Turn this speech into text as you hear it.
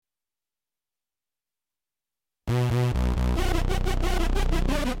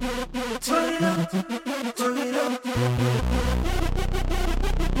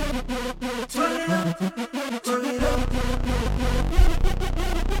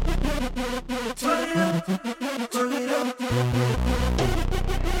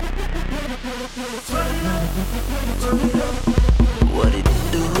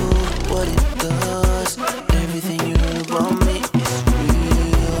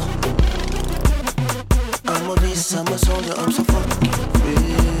Yes, I'm a soldier, I'm so fucking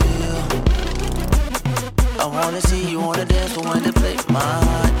real. I wanna see you on the dance floor when they play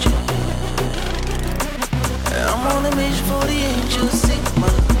my jam. I'm on a mission for the angels, sing my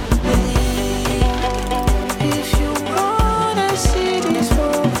name. If you wanna see this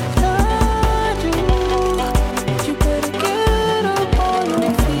world I do, you better get up on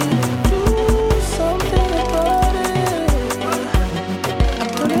your feet and do something about it. I'm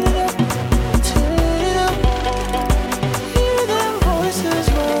putting it up, turn it up. Hear them voices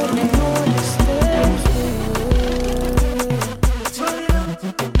running on the steps. Turn it up,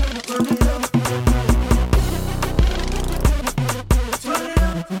 turn it up.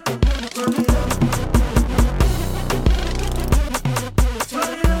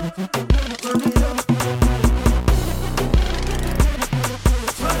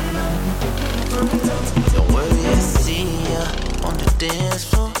 Dance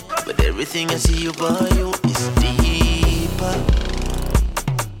floor, but everything I see about you is deeper.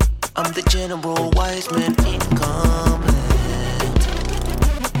 I'm the general wise man in command.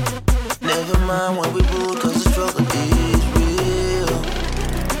 Never mind when we rule, cause the struggle is real.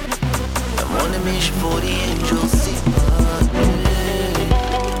 I'm on a mission for the angels, see my name.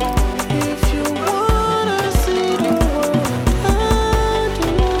 If you wanna see the world I do,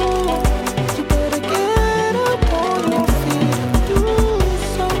 you better get up on your feet.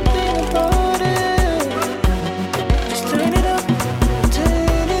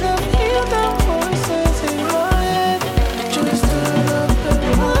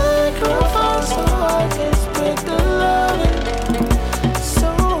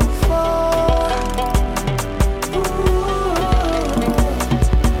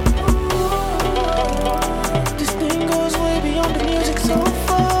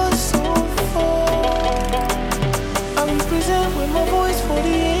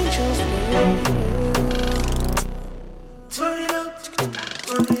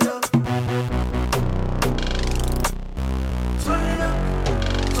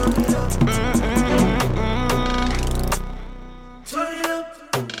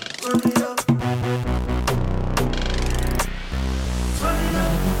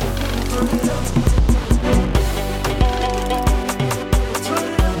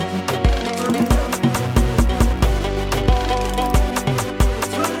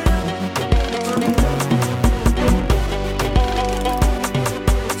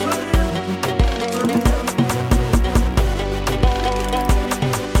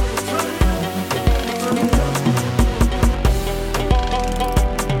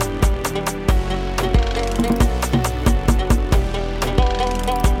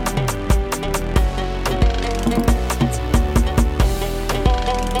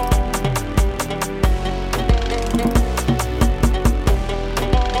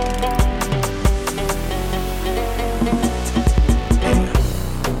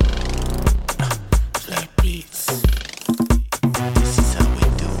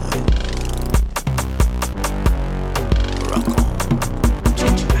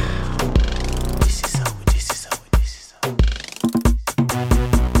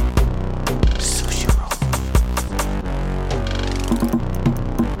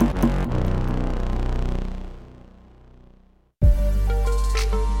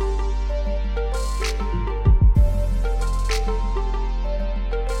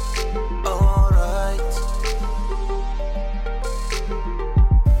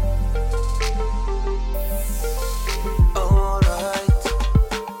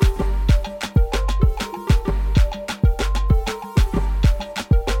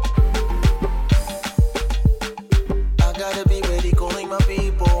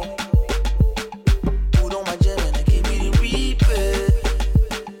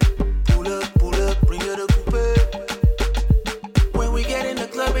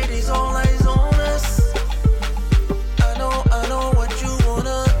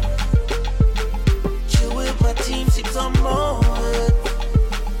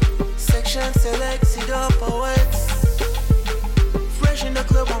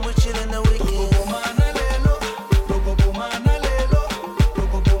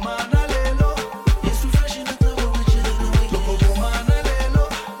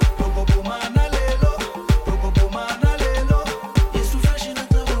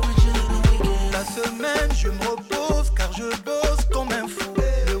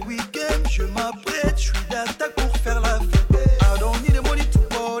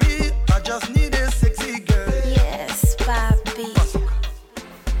 Just need a second.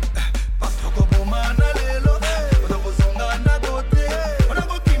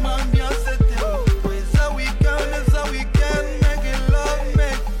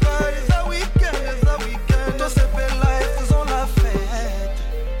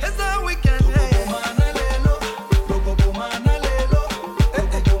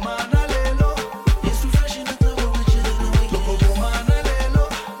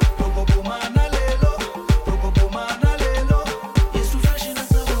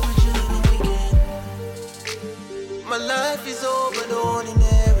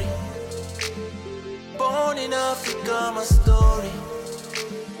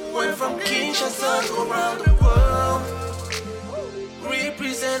 Went from Kinshasa to around the world.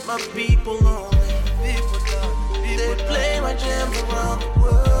 Represent my people only. They play my jams around the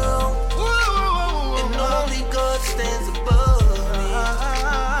world. And only God stands above me.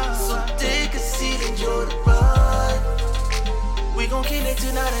 So take a seat, enjoy the ride. We gon' kill it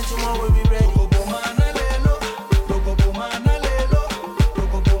tonight and tomorrow we ready.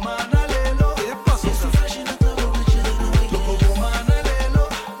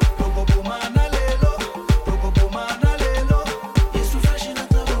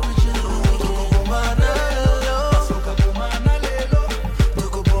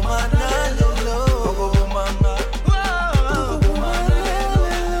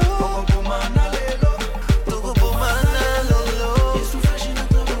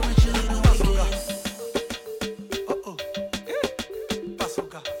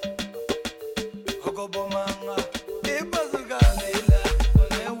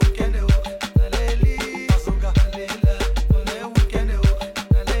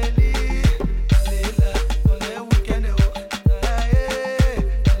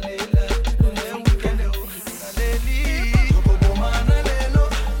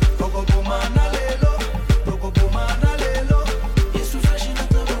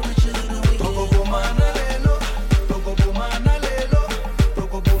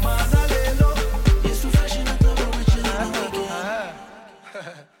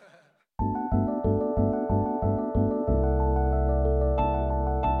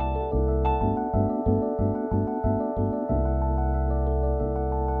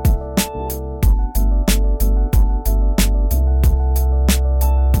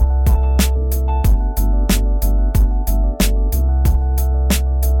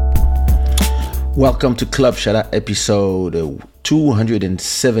 Welcome to Club Shada episode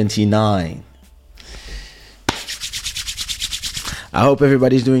 279. I hope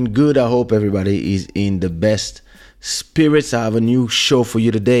everybody's doing good. I hope everybody is in the best spirits. I have a new show for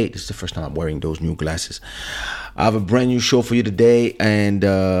you today. This is the first time I'm wearing those new glasses. I have a brand new show for you today. And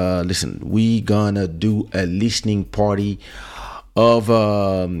listen, we gonna do a listening party of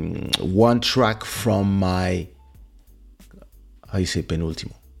one track from my, how you say,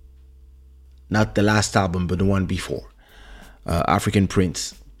 penultimo? Not the last album, but the one before, African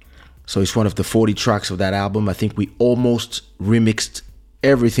Prince. So it's one of the 40 tracks of that album. I think we almost remixed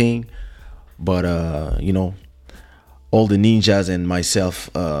everything, but you know, all the ninjas and myself,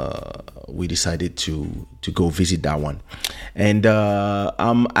 we decided to go visit that one. And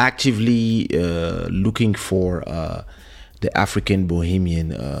I'm actively looking for the African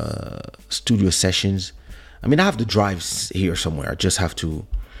Bohemian studio sessions. I mean, I have the drives here somewhere. I just have to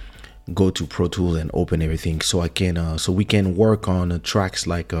go to Pro Tools and open everything so I can so we can work on tracks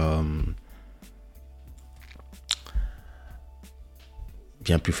like Bien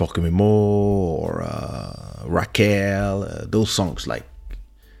plus fort que mes mots or Raquel, those songs. Like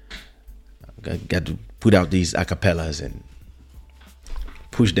got to put out these acapellas and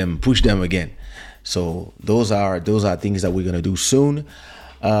push them again. So those are things that we're gonna do soon.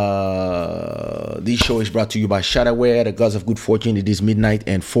 This show is brought to you by Shada, the gods of good fortune. It is midnight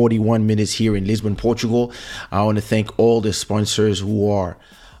and 41 minutes here in Lisbon, Portugal. I want to thank all the sponsors who are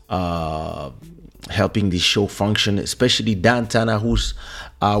helping this show function, especially Dan Tana, who's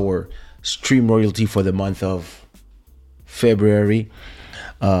our stream royalty for the month of February.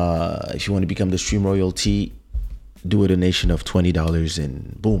 If you want to become the stream royalty, do a donation of $20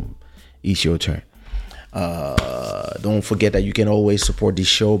 and boom, it's your turn. Don't forget that you can always support this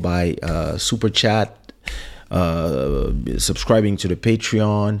show by super chat, subscribing to the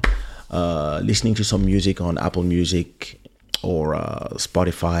Patreon, listening to some music on Apple Music or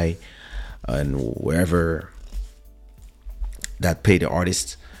Spotify and wherever that pay the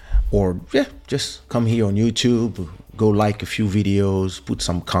artists. Or just come here on YouTube, go like a few videos, put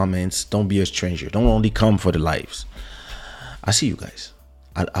some comments. Don't be a stranger. Don't only come for the lives. I see you guys.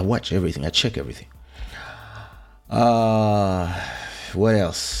 I watch everything. I check everything. What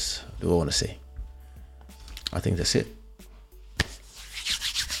else do I want to say? I think that's it.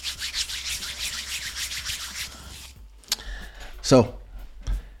 So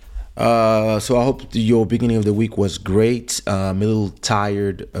I hope your beginning of the week was great. I'm a little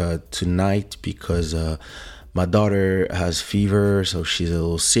tired tonight because my daughter has fever, so she's a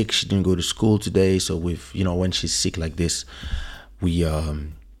little sick. She didn't go to school today. So when she's sick like this, we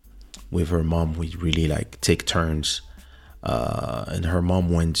with her mom, we really like take turns. And her mom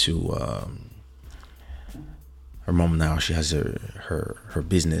went to her mom now. She has her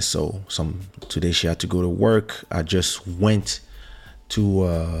business. So today she had to go to work. I just went to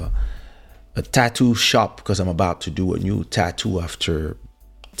a tattoo shop because I'm about to do a new tattoo after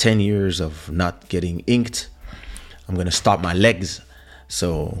 10 years of not getting inked. I'm gonna stop my legs,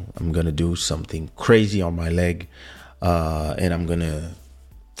 so I'm gonna do something crazy on my leg, and I'm gonna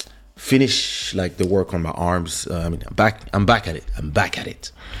finish like the work on my arms. I'm back at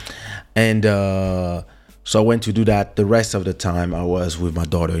it, and so I went to do that. The rest of the time, I was with my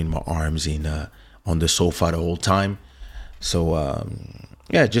daughter in my arms, on the sofa the whole time. So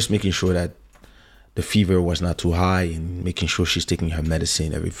yeah, just making sure that the fever was not too high, and making sure she's taking her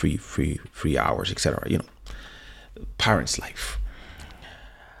medicine every 3 hours, etc. Parents' life.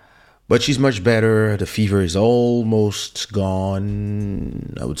 But she's much better. The fever is almost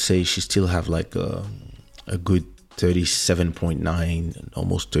gone. I would say she still have like a good 37.9,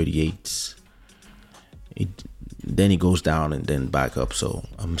 almost 38. Then it goes down and then back up. So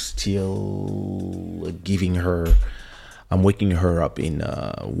I'm still I'm waking her up in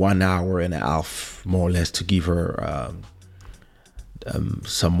 1 hour and a half, more or less, to give her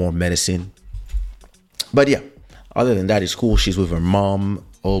some more medicine. But yeah, other than that, it's cool. She's with her mom,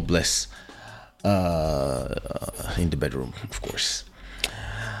 all bless, in the bedroom, of course.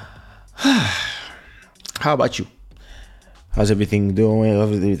 How about you? How's everything doing?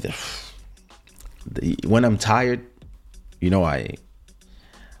 When I'm tired, I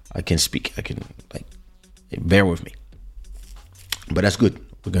can speak. I can, bear with me. But that's good.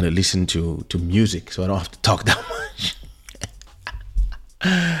 We're gonna listen to music, so I don't have to talk that much.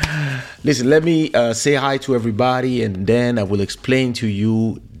 Listen, let me say hi to everybody, and then I will explain to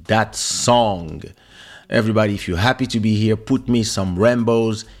you that song. Everybody, if you're happy to be here, put me some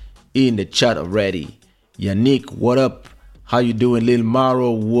Rambos in the chat already. Yannick, what up? How you doing? Lil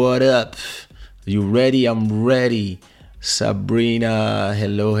Maro, what up? You ready? I'm ready. Sabrina,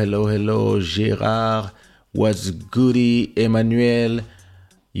 hello. Gérard, what's goody? Emmanuel,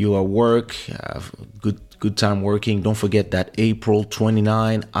 you at work? Good time working. Don't forget that April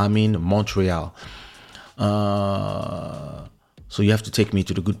 29, I'm in Montreal. So you have to take me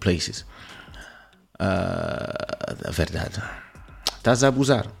to the good places. Verdade. Estás a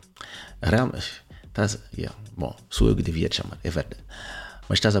abusar. Realmente. Bom, sou eu que devia te chamar. É verdade.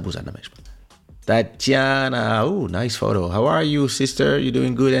 Mas estás a abusar na mesma. Tatiana, nice photo. How are you, sister? You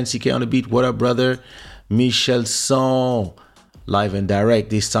doing good? NCK on the beat. What up, brother? Michel Son, live and direct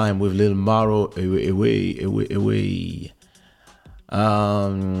this time with Lil Maro. Away.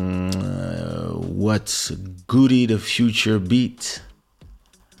 What's goody? The future beat.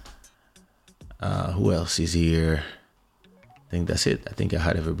 Who else is here? I think that's it. I think I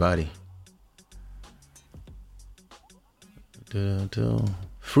had everybody.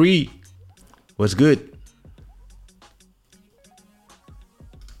 Free. What's good?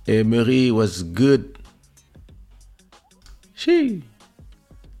 Emery was good. The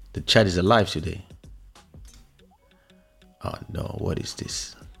chat is alive today. Oh no, what is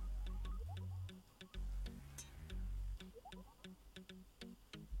this?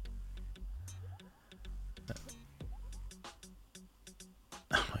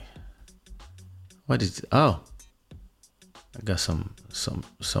 What is it? Oh, I got some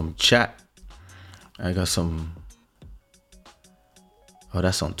chat. I got some. Oh,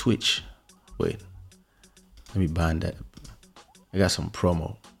 that's on Twitch. Wait, let me bind that. I got some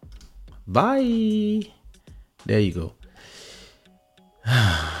promo. Bye. There you go.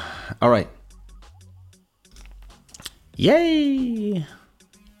 All right. Yay.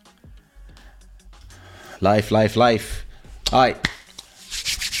 Life. All right.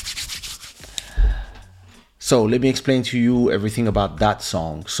 So let me explain to you everything about that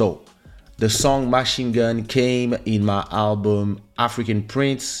song. So the song Machine Gun came in my album African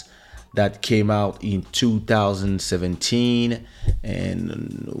Prince that came out in 2017.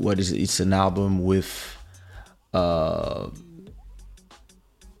 And what is it? It's an album with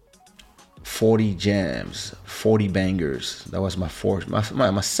 40 jams, 40 bangers. That was my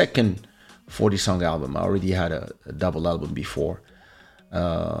second 40 song album. I already had a double album before.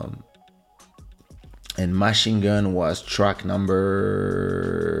 And Machine Gun was track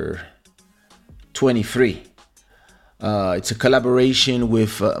number 23. It's a collaboration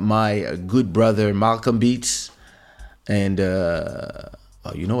with my good brother Malcolm Beats. And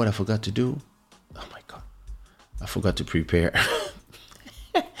you know what I forgot to do? Oh my God. I forgot to prepare.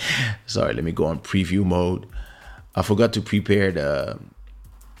 Sorry, let me go on preview mode. I forgot to prepare the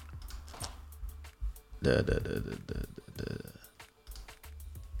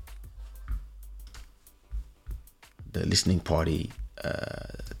listening party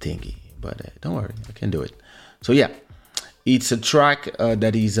thingy, but don't worry, I can do it. So yeah, it's a track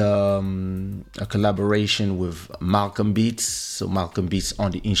that is a collaboration with Malcolm Beats. So Malcolm Beats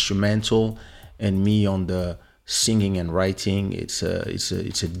on the instrumental and me on the singing and writing. It's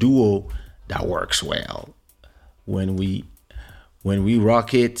a duo that works well. When we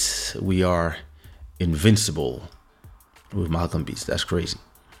rock it, we are invincible with Malcolm Beats. That's crazy.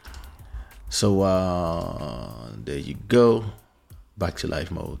 So there you go. Back to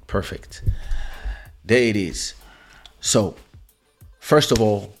live mode. Perfect. There it is. So first of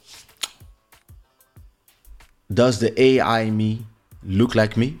all, does the AI me look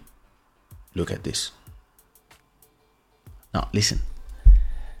like me? Look at this. Now listen.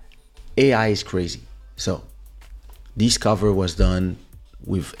 AI is crazy. So this cover was done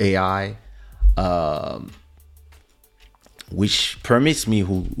with AI, which permits me,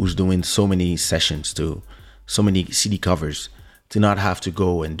 who's doing so many sessions, to so many CD covers, to not have to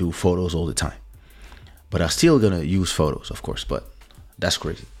go and do photos all the time. But I'm still gonna use photos, of course, but that's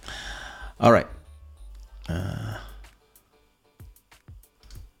crazy. All right.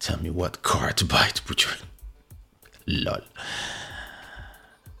 Tell me what car to buy to put you in. Lol.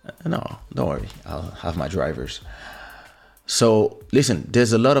 No, don't worry. I'll have my drivers. So listen,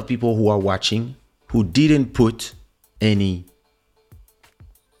 there's a lot of people who are watching who didn't put any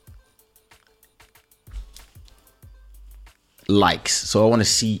likes. So I want to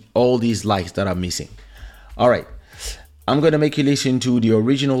see all these likes that are missing. All right. I'm going to make you listen to the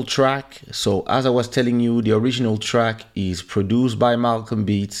original track. So as I was telling you, the original track is produced by Malcolm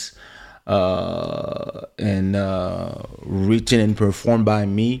Beats and written and performed by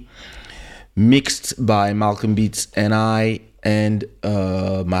me, mixed by Malcolm Beats and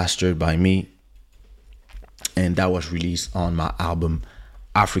mastered by me. And that was released on my album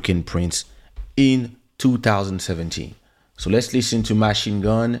African Prince in 2017. So let's listen to Machine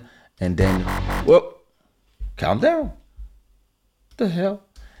Gun and then, whoa, calm down. The hell?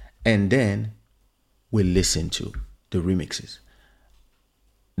 And then we'll listen to the remixes.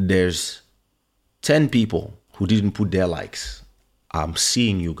 There's 10 people who didn't put their likes. I'm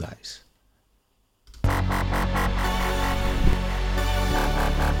seeing you guys.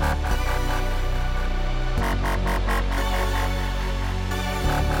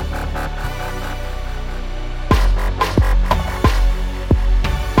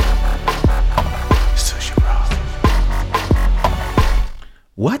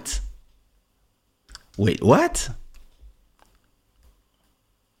 What? Wait, what?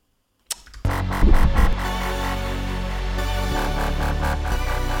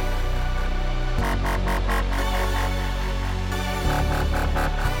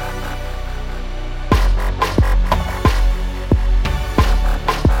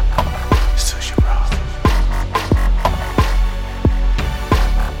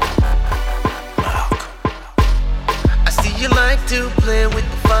 To play with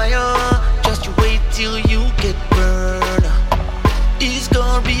the fire, just you wait till you get burned. It's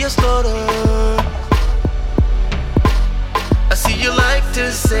gonna be a slaughter. I see you like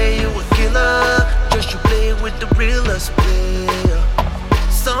to say you a killer, just you play with the realest player.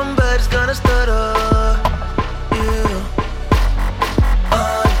 Somebody's gonna stutter. Yeah.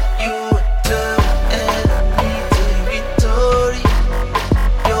 Are you the enemy territory?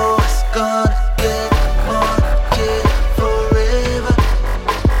 Yours gonna get market.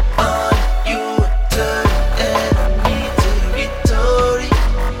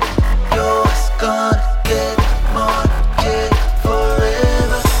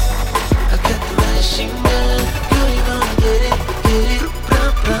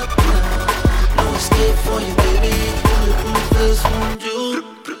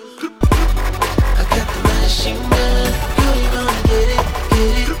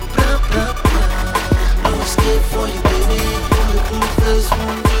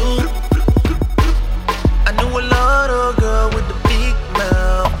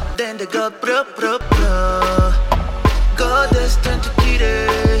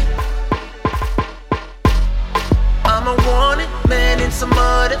 I'm a wanted man in some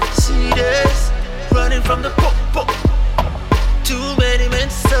other cities, running from the po-po. Too many men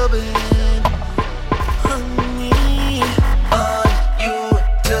subbing. Honey, are you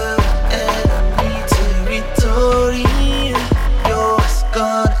the enemy territory? Yours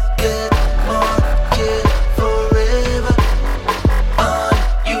gonna get market forever. Are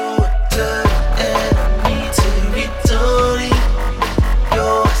you the enemy territory?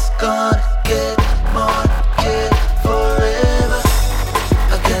 Yours gonna get market forever.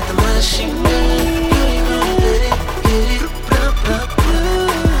 I got the machine gun, you ain't gonna get it, blah, blah, blah.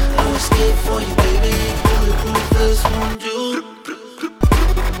 No escape for you, baby, bulletproof vest won't do.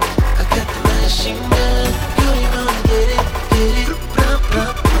 I got the machine gun, you ain't gonna get it, blah,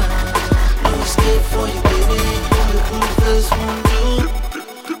 blah, blah. No escape for you, baby, bulletproof vest won't do.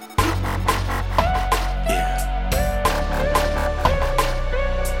 Yeah.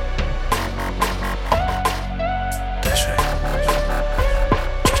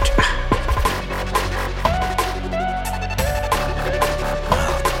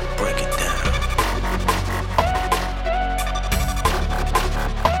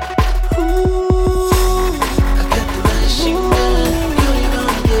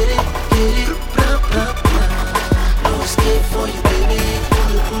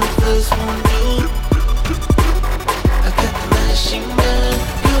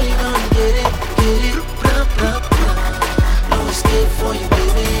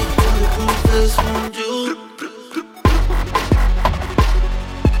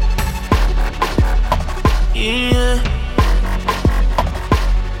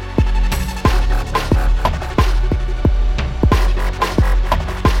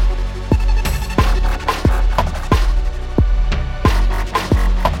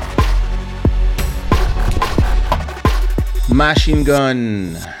 Machine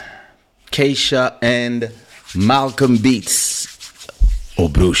Gun, Keisha, and Malcolm Beats. Oh,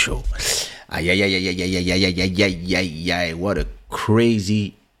 Brucho. Ay, ay, ay, ay, ay, ay, ay, ay, ay, ay, ay, ay. What a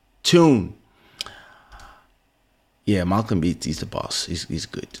crazy tune. Yeah, Malcolm Beats, he's the boss. He's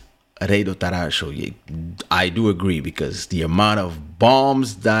good. Rei do Taracho, yeah, I do agree, because the amount of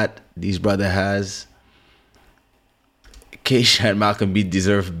bombs that this brother has, Keisha and Malcolm Beat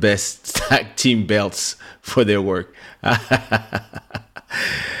deserve best tag team belts for their work.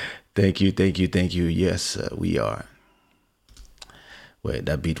 Thank you, thank you, thank you. Yes, we are. Wait,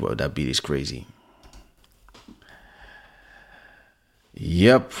 that beat is crazy.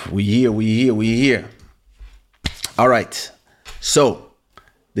 Yep, we here. All right. So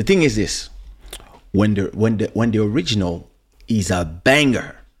the thing is this: when the original is a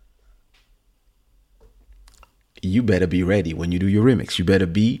banger, you better be ready when you do your remix. You better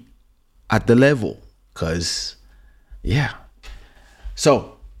be at the level, cause yeah.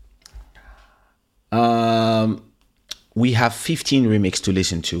 So we have 15 remix to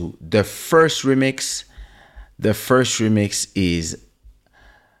listen to. The first remix is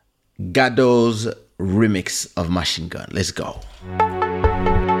Gado's remix of Machine Gun. Let's go.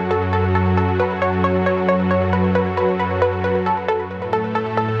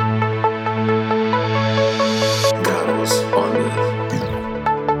 Gados on me.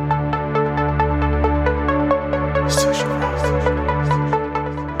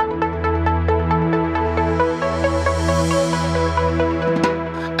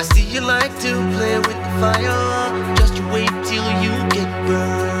 I see you like to play with the fire. Just you wait till you get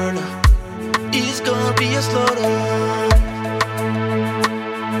burned. It's gonna be a slaughter.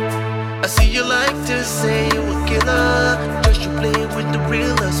 I see you like to say you a killer. Just you play with the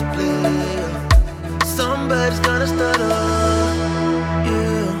realest player. Somebody's gonna stutter.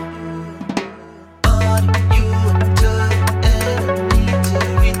 Yeah. Are you the enemy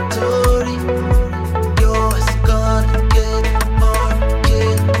territory? Yours gonna get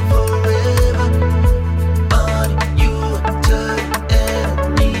market forever. Are you the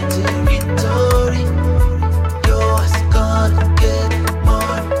enemy territory? Yours gonna get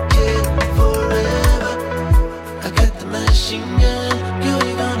market forever. I got the machine gun, girl,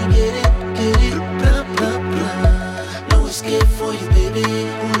 you gonna get it, blah, blah, blah. No escape for you, baby,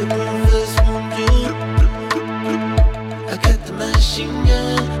 bulletproof vest won't do. I got the machine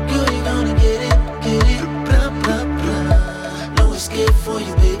gun, girl, you gonna get it, blah, blah, blah. No escape for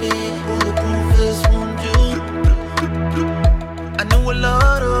you, baby, bulletproof vest won't do. I know a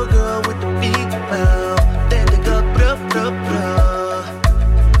lot of girl with the big mouth, then they got blah, blah, blah.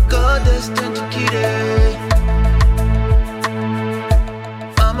 God, that's tentative.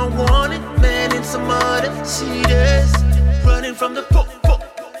 I'm a wanted man in some other cities, running from the po.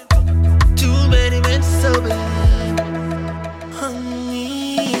 Too many men so bad.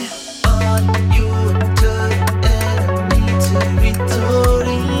 Honey, are you the enemy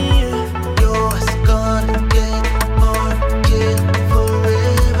territory? Yours gonna get market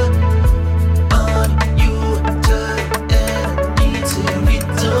forever. Are you the enemy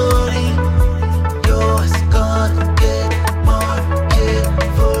territory? Yours gonna get market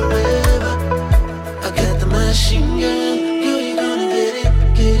forever. I got the machine gun, girl, you gonna get it,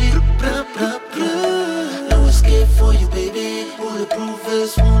 blah, blah, blah. No escape for you, baby, bulletproof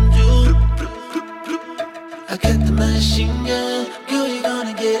vest won't do. I got the machine gun, girl, you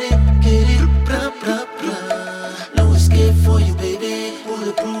gonna get it, blah, blah, blah. No escape for you, baby,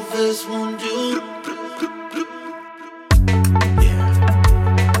 bulletproof vest won't do. Yeah.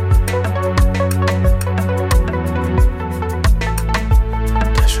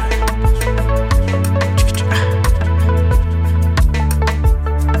 That's right.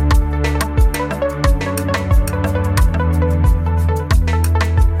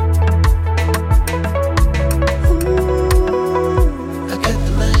 I got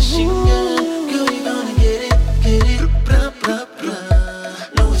the machine gun, girl, you gonna get it, blah, blah, blah.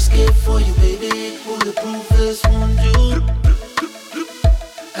 No escape for you, baby, bulletproof vest won't do.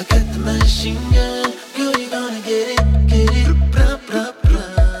 I got the machine gun, girl, you gonna get it, blah, blah,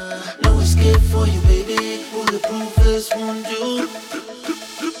 blah. No escape for you, baby, bulletproof vest won't do.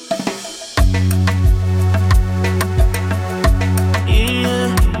 Yeah.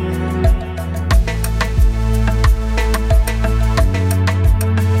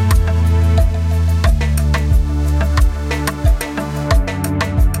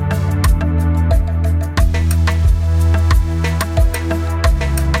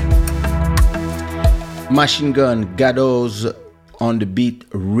 Machine Gun, Gado's on the beat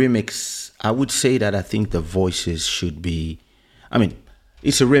remix. I would say that I think the voices should be, I mean,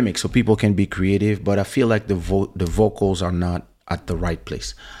 it's a remix, so people can be creative, but I feel like the vocals are not at the right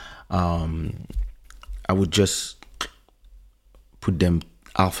place. I would just put them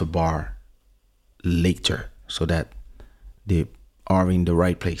alpha bar later so that they are in the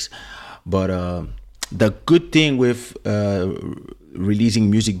right place. But the good thing with releasing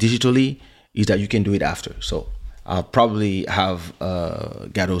music digitally is that you can do it after. So I'll probably have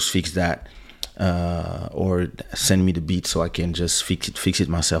Gatos fix that, or send me the beat so I can just fix it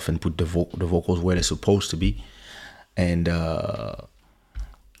myself and put the vocals where they're supposed to be, and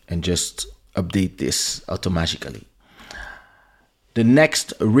just update this automatically. The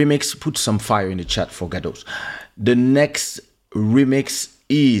next remix, put some fire in the chat for Gatos. The next remix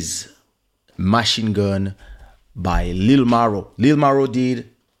is Machine Gun by Lil Maro. Lil Maro did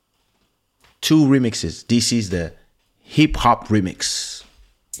 2 remixes. This is the hip hop remix.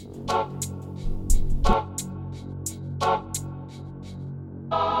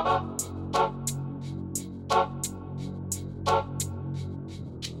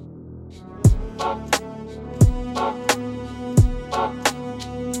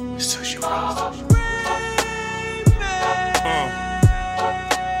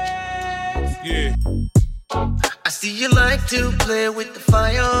 Yeah. I see you like to play with the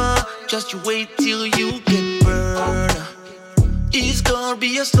fire. Just you wait till you get burned. It's gonna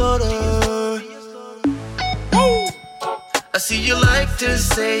be a slaughter. Woo! I see you like to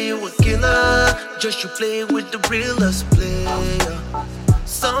say you a killer. Just you play with the realest player.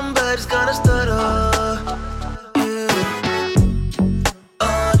 Somebody's gonna stutter. Yeah.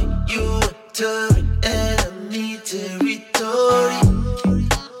 On you turn enemy territory.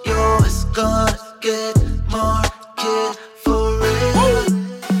 Yours gonna get market forever.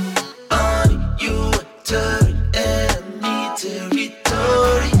 On you turn enemy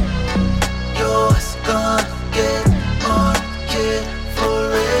territory. Yours gonna get market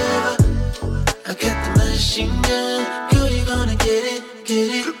forever. I got the machine gun, girl, you gonna get it,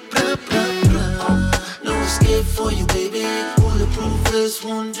 blah, blah, blah. No escape for you, baby, bulletproof vest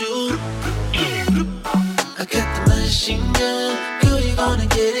won't do. I got the machine gun, girl, you gonna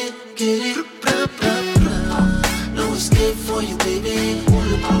get it, blah, blah, blah. No escape for you, baby,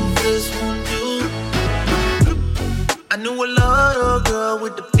 bulletproof vest won't do. I knew a lot of girl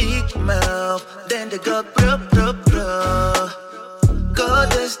with the big mouth, then they got blah, blah, blah. God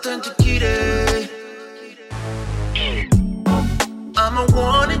destined to kitty. I'm a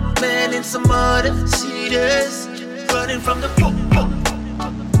wanted man in some other cities, running from the po-po.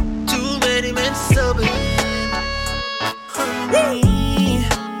 Too many men subbing. Honey,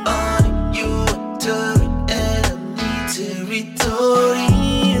 on you turn enemy territory.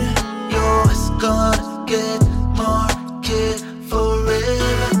 Yours gonna get market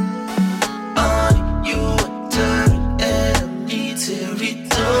forever. On you turn enemy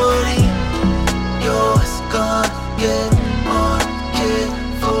territory. Yours gonna get market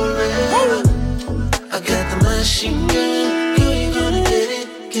forever. I got the machine gun, girl, you gonna get it,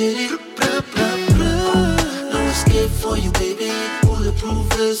 blah, blah, blah. No escape for you, baby, bulletproof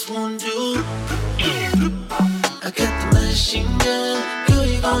vest won't do. I got the machine gun, girl,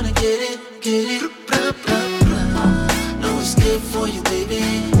 you gonna get it, blah, blah, blah. No escape for you, baby,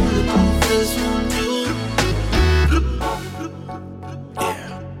 bulletproof vest won't do.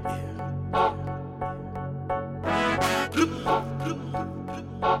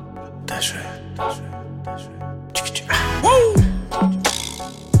 That's right. Woo!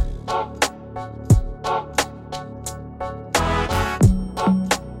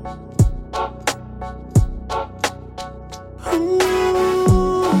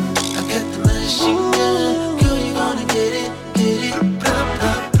 I got the machine gun, girl, you gonna get it, blah,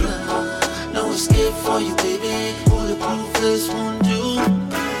 blah, blah. No escape for you, baby, bulletproof vest won't do.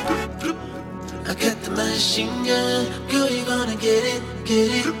 I got the machine gun, girl, you gonna get it,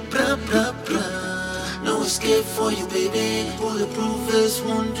 blah, blah, blah. No escape for you, baby, bulletproof vest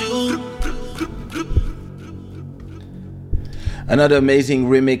won't do. Another amazing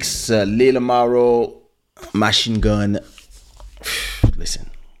remix, Lil Maro, Machine Gun. Listen,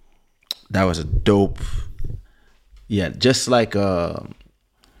 that was a dope. Yeah, just like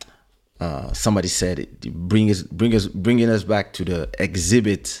somebody said, it bringing us back to the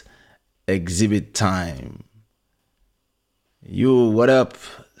exhibit time. You, what up,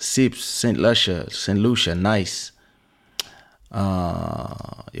 Sips, St. Lucia, nice.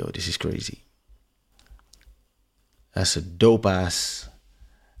 Yo, this is crazy. That's a dope ass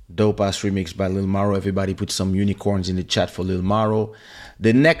remix by Lil Maro. Everybody put some unicorns in the chat for Lil Maro.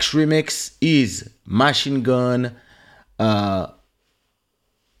 The next remix is Machine Gun, the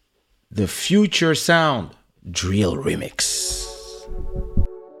Future Sound Drill Remix.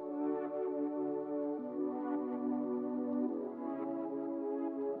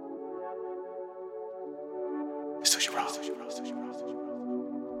 I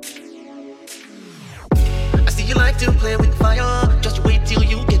see you like to play with fire. Just wait till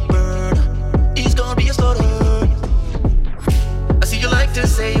you get burned. It's gonna be a slaughter. I see you like to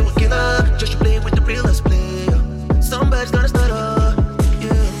say you a killer. Just play with the realest player. Somebody's gonna stutter.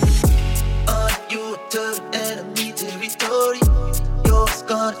 Yeah. Are you a third enemy territory? Yours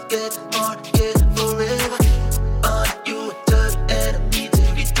gonna get market forever. Are you a third enemy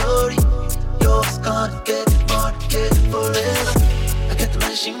territory? Yours gonna get market forever. I got the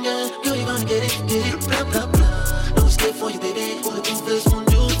machine gun, girl, you gonna get it, blah, blah, blah. No escape for you, baby, bulletproof vest won't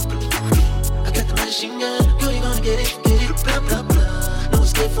do. I got the machine gun, girl, you gonna get it, blah, blah, blah. No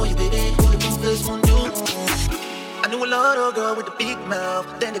escape for you, baby, bulletproof vest won't do. I knew a lot of girl with a big mouth,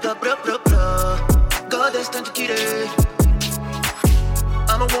 then they got blah, blah, blah. God, that's time to kill it.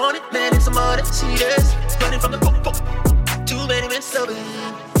 I'm a wanted man in some other cities, running from the popo. Too many men stubborn.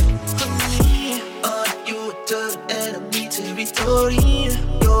 Are you a third enemy territory?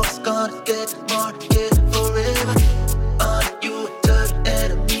 Yours gonna get market forever. Are you a third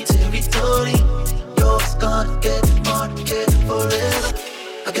enemy territory? Yours gonna get market forever.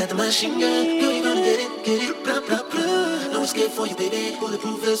 I got the machine gun, girl, you gonna get it, blah, blah, blah. No escape for you, baby,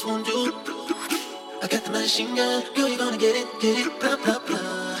 bulletproof vest won't do. I got the machine gun, girl, you gonna get it, blah, blah,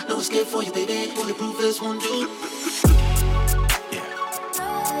 blah. No escape for you, baby, bulletproof vest won't do.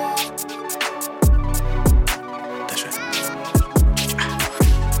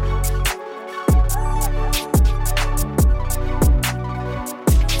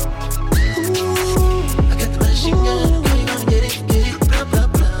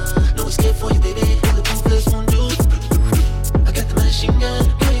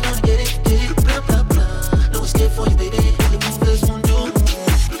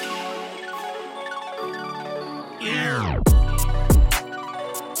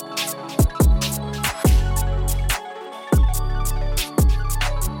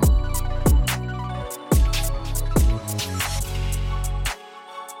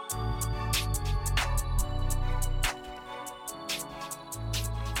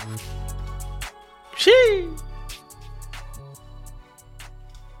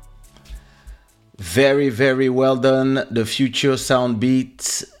 Very, very well done. The Future Sound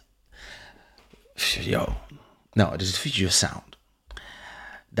beats. Yo. No, this is Future Sound.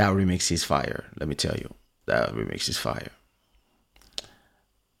 That remix is fire. Let me tell you. That remix is fire.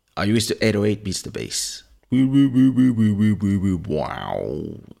 I used to 808 beats the bass.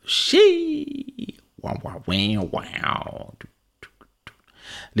 Wow. She. Wow.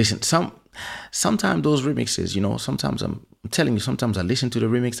 Listen, sometimes those remixes, you know, sometimes I'm telling you, sometimes I listen to the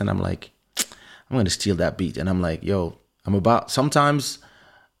remix and I'm like, I'm going to steal that beat. And I'm like, yo, sometimes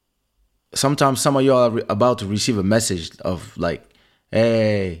some of y'all are about to receive a message of like,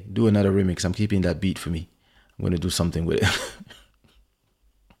 hey, do another remix. I'm keeping that beat for me. I'm going to do something with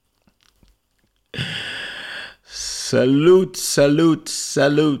it. Salute.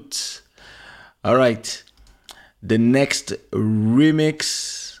 All right. The next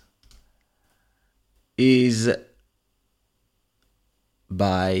remix is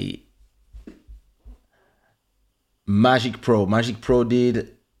by Magic Pro. Magic Pro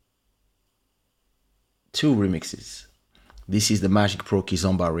did 2 remixes. This is the Magic Pro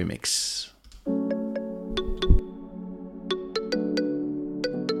Kizomba remix.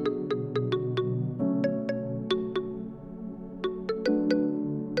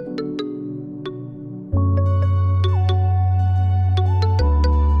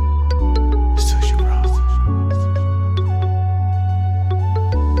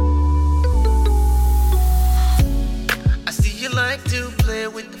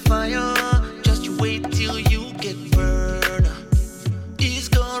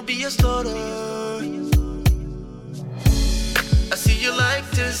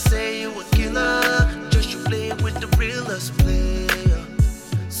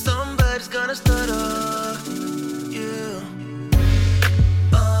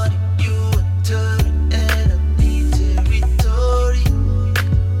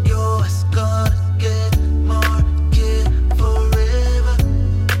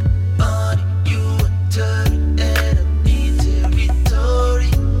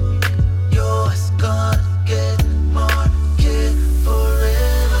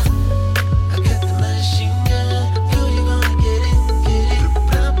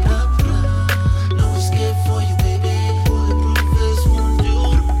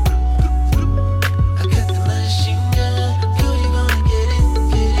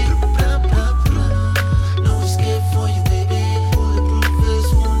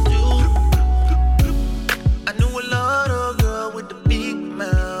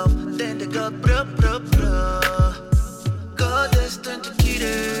 bruh, bruh, bruh.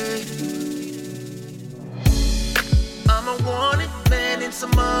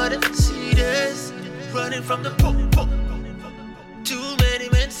 running from the po. Too many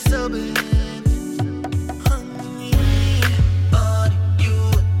men subbing. Honey, on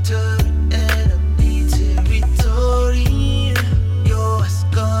you turn enemy territory. Yours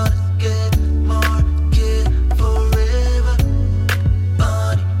gonna get market forever.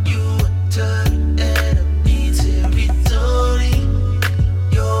 On you turn enemy territory.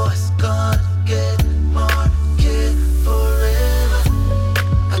 Yours gonna get market forever.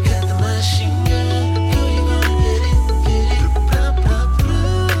 I got the machine gun, girl, you gonna get it, blah, blah,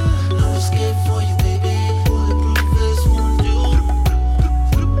 blah. No escape for you, baby, bulletproof vest won't do.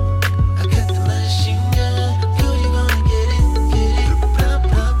 I got the machine gun, girl, you gonna get it, blah,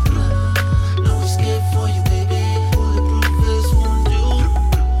 blah, blah. No escape for you, baby, bulletproof vest won't do.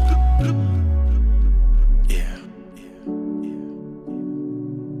 Yeah.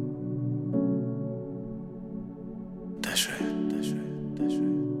 That's right.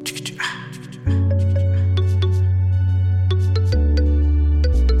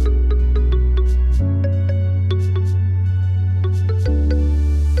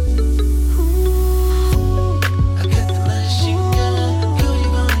 I got the machine gun, girl, you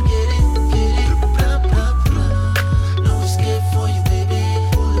gonna get it, blah, blah, blah. No escape for you, baby,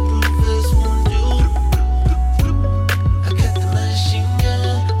 bulletproof vest won't do. I got the machine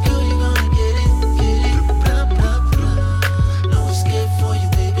gun, girl, you gonna get it, blah, blah, blah. No escape for you,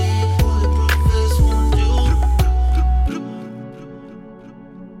 baby, bulletproof vest won't do.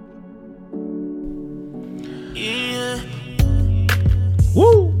 Yeah.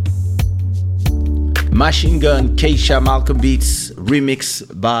 Woo! Machine Gun, Keisha, Malcolm Beats, remix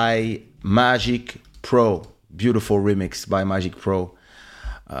by Magic Pro. Beautiful remix by Magic Pro.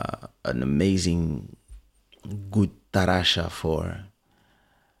 An amazing good tarasha for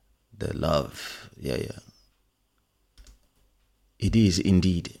the love. Yeah. It is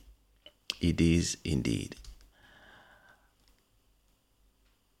indeed. It is indeed.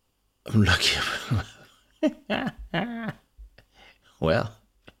 I'm lucky. Well,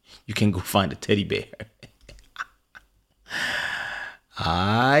 you can go find a teddy bear.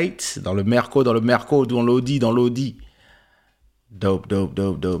 Alright, dans le Merco, dans l'audi. Dope.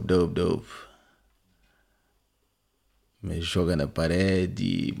 Me joga na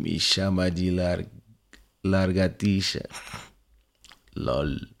parede, me chama de largatixa.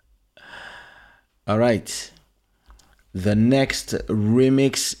 Lol. Alright. The next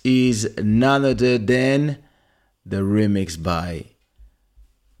remix is none other than the remix by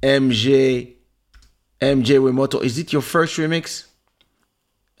MJ Wemoto. Is it your first remix?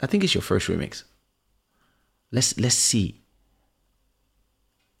 I think it's your first remix. Let's see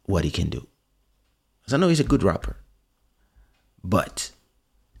what he can do. Because I know he's a good rapper. But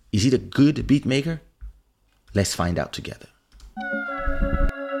is he a good beat maker? Let's find out together.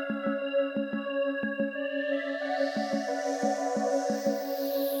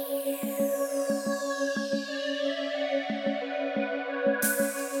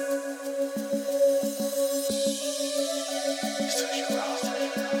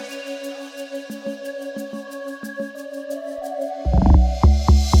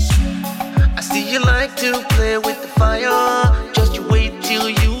 I see you like to play with the fire. Just you wait till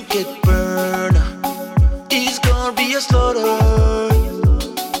you get burned. It's gonna be a slaughter.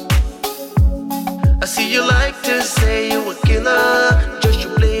 I see you like to say you a killer. Just you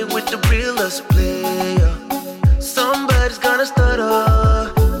play with the realest player. Somebody's gonna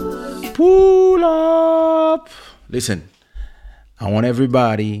stutter. Pull up. Listen, I want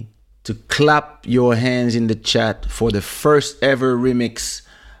everybody to clap your hands in the chat for the first ever remix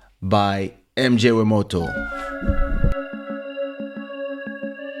by MJ Wemoto.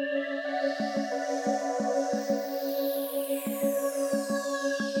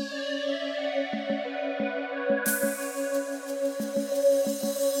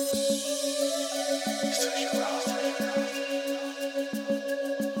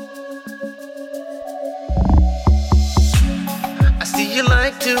 I see you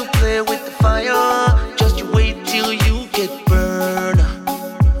like to play with the fire. Just you wait till you get burned.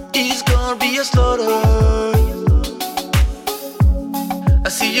 It's gonna be a slaughter. I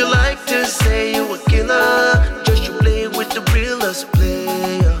see you like to say you a killer. Just you play with the realest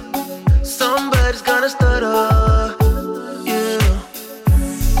player. Somebody's gonna stutter. Yeah.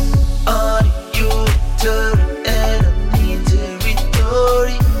 On you turn enemy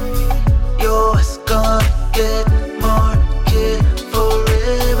territory. Yours gonna get market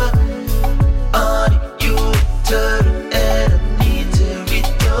forever. On you turn enemy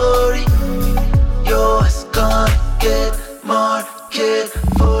territory. Yours gonna get market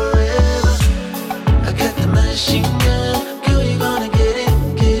forever.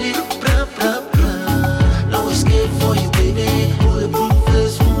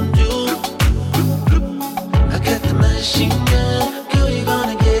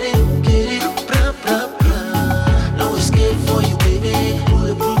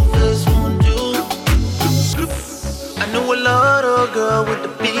 with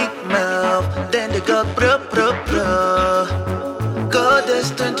the big mouth. Then they got bruh, bruh, bruh. God,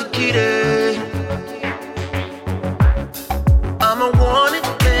 that's turned to kitty. I'm a wanted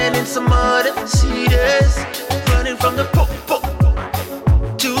man in some other cities. Running from the po.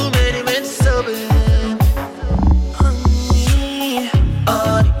 Too many men subbing.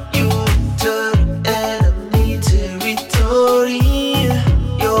 Are you to enemy territory?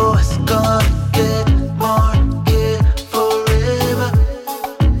 Yours gonna get market forever.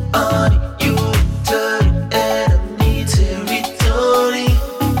 Are you to enemy territory?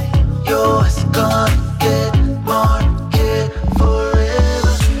 Yours gonna get market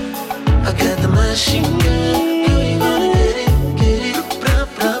forever. I got the machine gun, girl, you gonna get it, blah,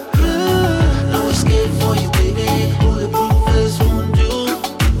 blah, blah. No escape for you, baby, bulletproof as wound you.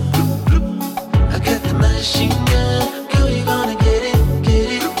 I got the machine gun, girl, you gonna get it,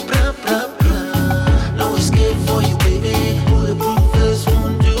 blah, blah, blah. No escape for you, baby, bulletproof as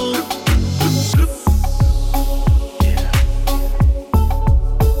wound you. Yeah.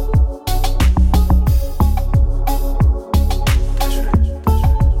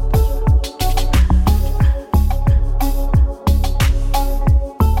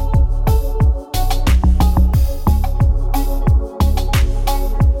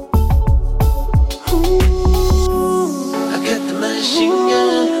 I got the machine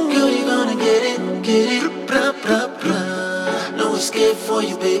gun, girl, you gonna get it, blah, blah, blah. No escape for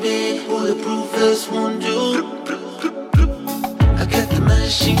you, baby, bulletproof as wound you. I got the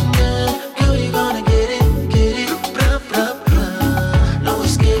machine gun, girl, you gonna get it, blah, blah, blah. No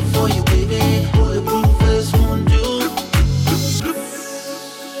escape for you, baby, bulletproof as wound you.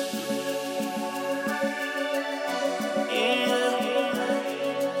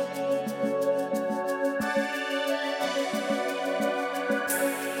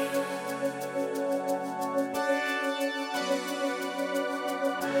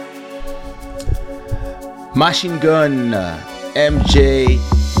 Machine Gun, MJ,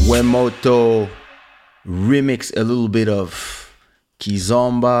 Wemoto, remix a little bit of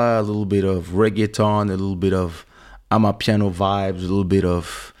Kizomba, a little bit of reggaeton, a little bit of Amapiano vibes, a little bit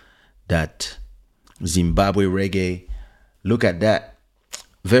of that Zimbabwe reggae. Look at that.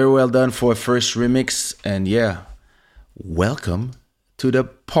 Very well done for a first remix. And yeah, welcome to the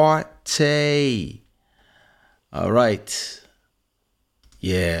party. All right.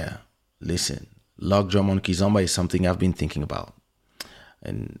 Yeah, listen. Log drum on Kizomba is something I've been thinking about.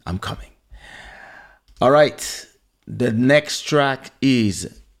 And I'm coming. All right. The next track is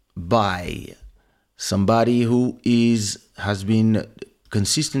by somebody who has been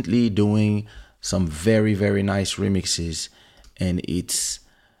consistently doing some very, very nice remixes. And it's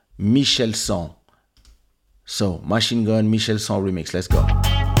Michel Son. So, Machine Gun, Michel Son remix. Let's go.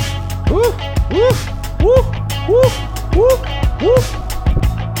 Woo, woo, woo, woo, woo, woo.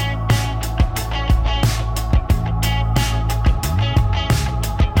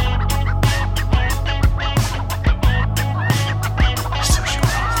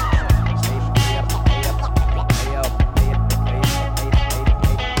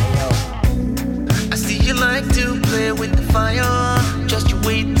 I see you like to play with the fire. Just you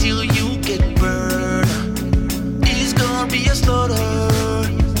wait till you get burned. It's gonna be a slaughter.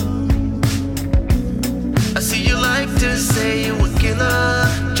 I see you like to say you a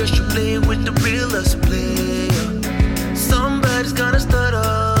killer. Just you play with the realest player. Somebody's gonna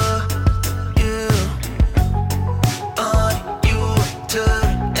stutter. Yeah. Are you to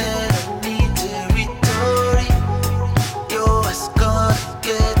enemy territory? Yours gonna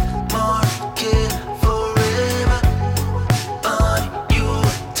get market forever. Are you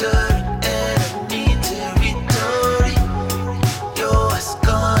to enemy territory? Yours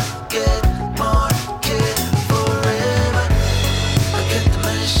gonna get market forever. I got the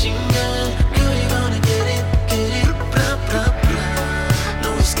machine gun, girl, you gonna get it, blah, blah, blah. No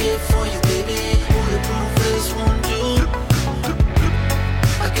escape for you, baby, bulletproof as wound you.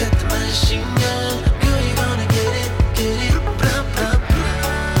 I got the machine gun, girl, you gonna get it, blah, blah,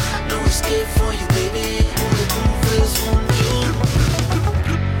 blah. No escape for you, baby, bulletproof as wound you.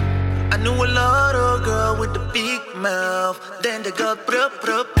 I knew a lot of girl with the big mouth, then they got bruh,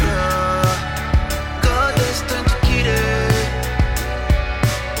 bruh, bruh. God, that's turned to kitty.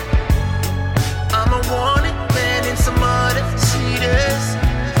 I'm a wanted man in some other cities.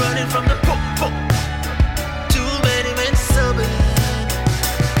 Running from the po. Too many men subbing.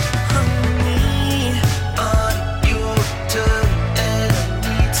 Honey, are you to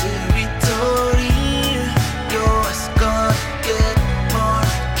enemy territory? Yours gonna get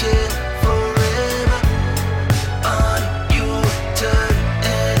market forever. Are you to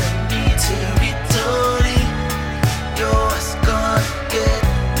enemy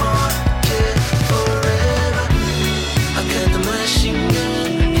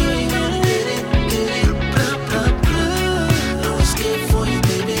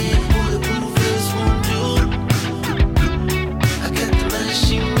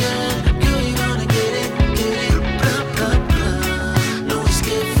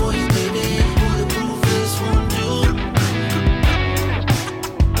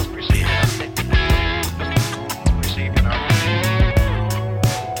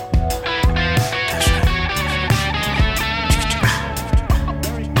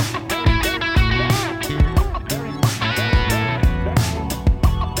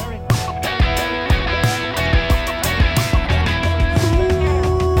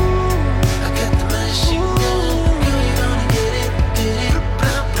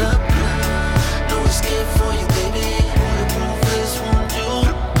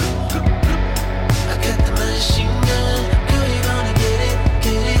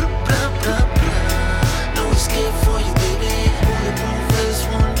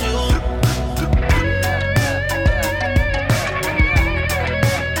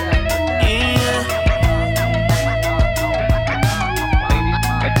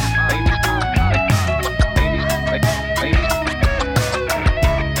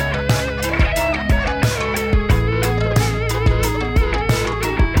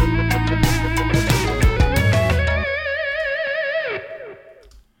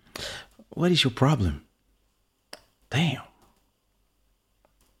What is your problem? Damn.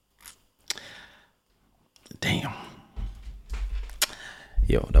 Damn.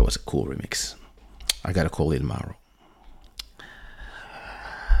 Yo, that was a cool remix. I gotta call Lil Maro.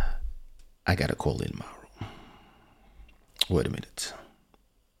 Wait a minute.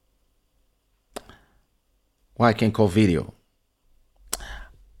 Why I can't call video?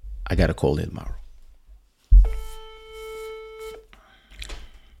 I gotta call Lil Maro.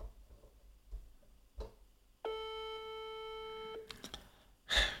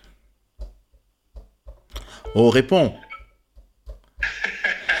 Oh, réponds.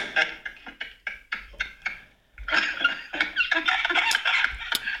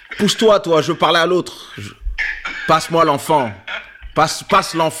 Pousse-toi, toi, je veux parler à l'autre. Passe-moi l'enfant.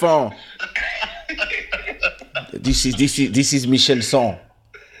 Passe l'enfant. This is Michel Son.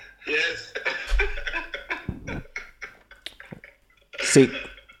 Yes.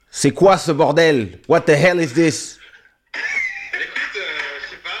 C'est quoi ce bordel? What the hell is this? Écoute, je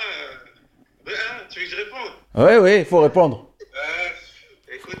sais pas. Tu veux que je réponde? Oui, il faut répondre.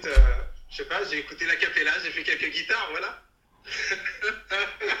 Écoute, je sais pas, j'ai écouté la cappella, j'ai fait quelques guitares, voilà.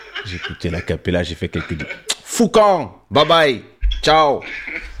 J'ai écouté la cappella, j'ai fait quelques... Foucan, bye bye, ciao.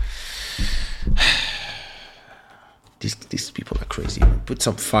 These people are crazy. Put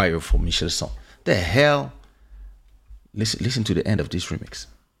some fire for Michel Son. The hell? Listen to the end of this remix.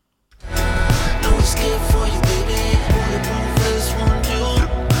 No escape for you, baby. Bulletproof vest won't do.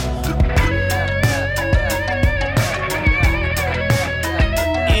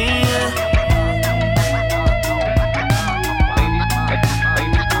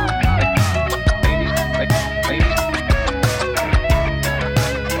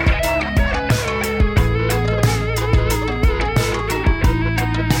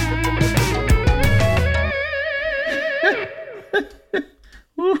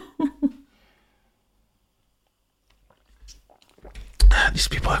 These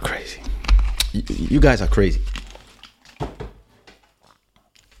people are crazy. You guys are crazy.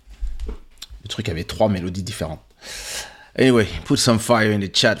 Le truc avait 3 mélodies différentes. Anyway, put some fire in the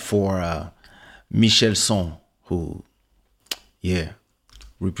chat for Michel Son, who,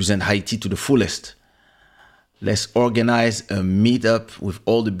 represent Haiti to the fullest. Let's organize a meetup with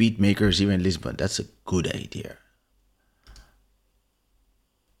all the beat makers here in Lisbon. That's a good idea.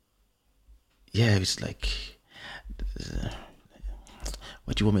 Yeah, it's like...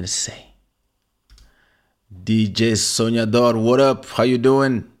 what do you want me to say? DJ Soñador, what up? How you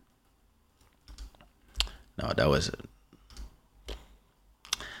doing? No, that was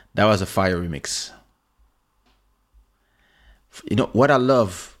a fire remix. You know what I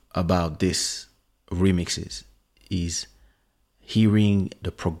love about this remixes is hearing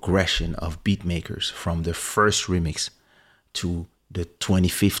the progression of beat makers from the first remix to the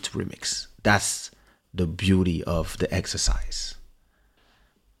 25th remix. That's the beauty of the exercise.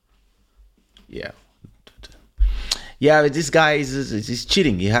 Yeah, but this guy is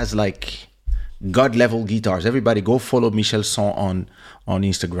cheating. He has like God level guitars. Everybody go follow Michel Son on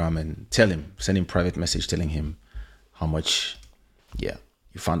Instagram and send him private message telling him how much, you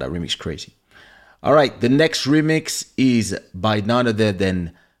found that remix crazy. All right, the next remix is by none other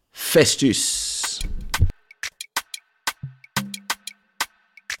than Festus.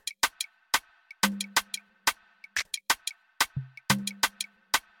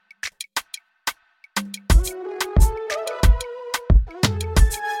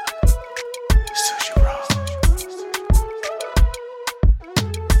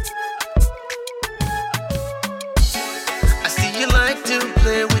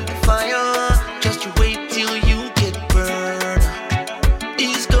 Just you wait till you get burned.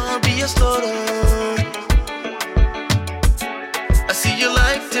 It's gonna be a slaughter.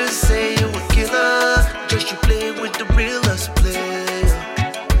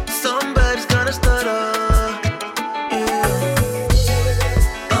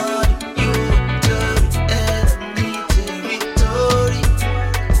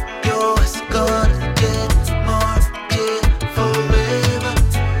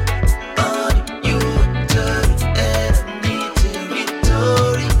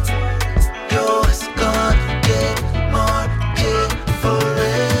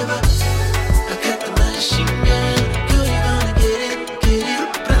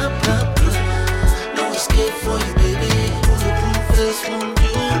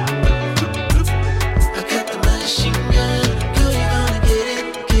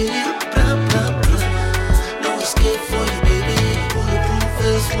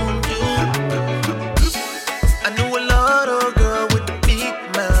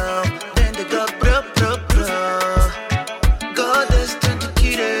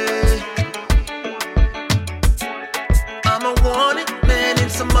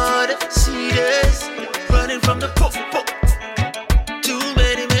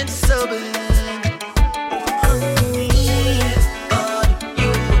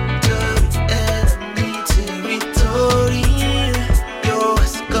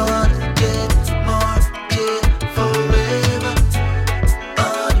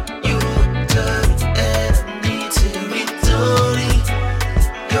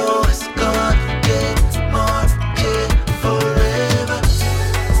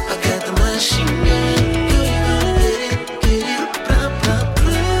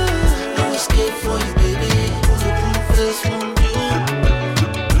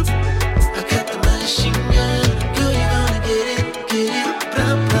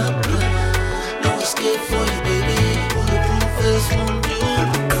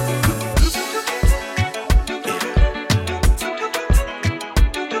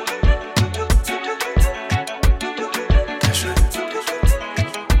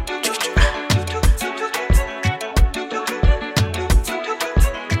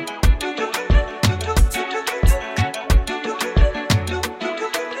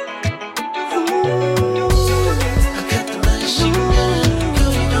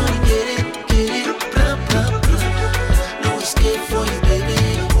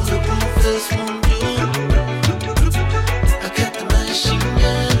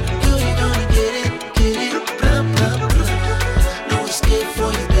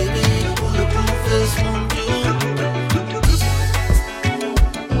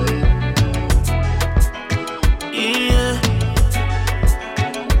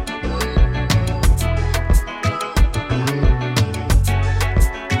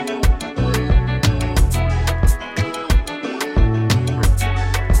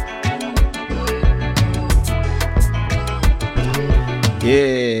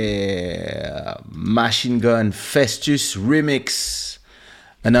 Machine Gun Festus remix.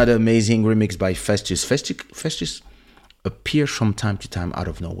 Another amazing remix by Festus. Festus appears from time to time out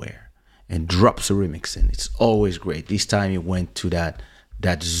of nowhere and drops a remix in. It's always great. This time he went to that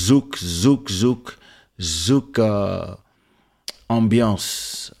zouk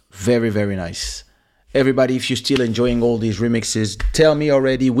ambiance. Very, very nice. Everybody, if you're still enjoying all these remixes, tell me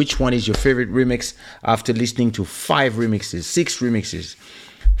already which one is your favorite remix after listening to 6 remixes.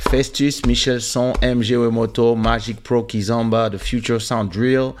 Festus, Michel Son, MG Wemoto, Magic Pro, Kizomba, The Future Sound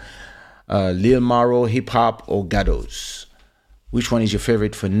Drill, Lil Maro, Hip Hop, or Gados. Which one is your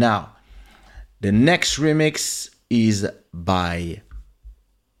favorite for now? The next remix is by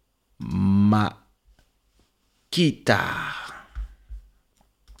Makita.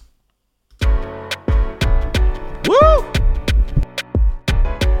 Woo!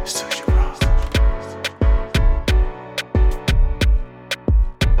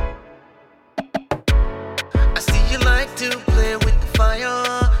 I see you like to play with the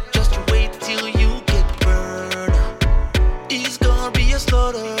fire. Just you wait till you get burned. It's gonna be a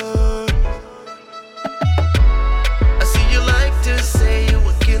slaughter. I see you like to say you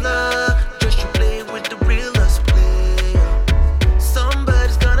a killer. Just you play with the realest player.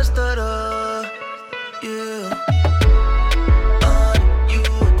 Somebody's gonna stutter. Yeah.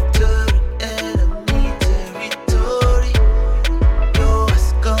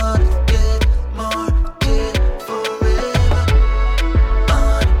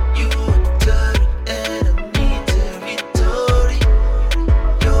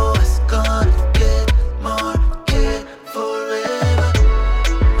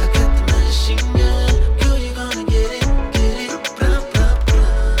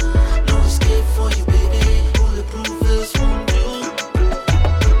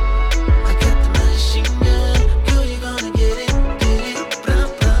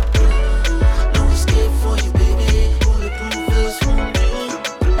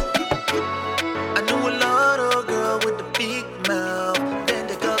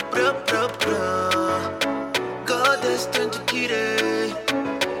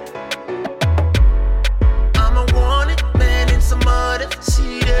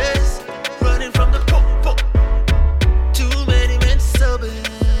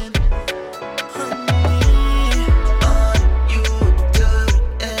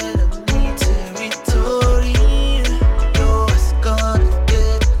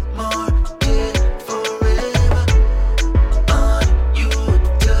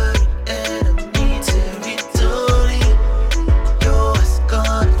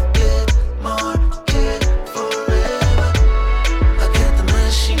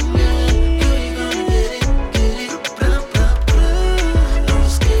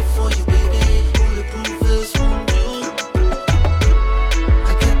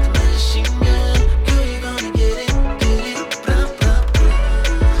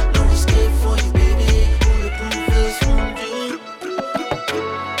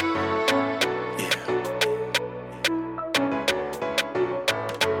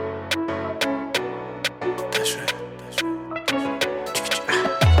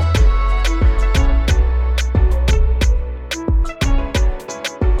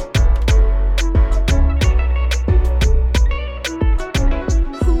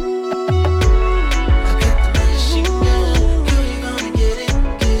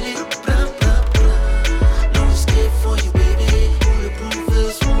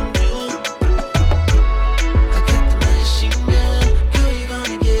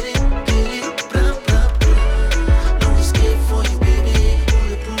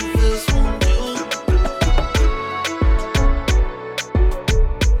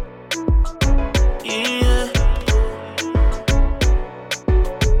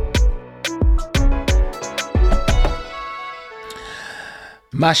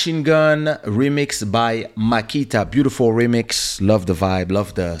 Machine Gun remix by Makita. Beautiful remix. Love the vibe.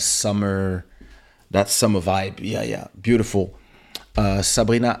 Love the summer. That summer vibe. Yeah. Beautiful.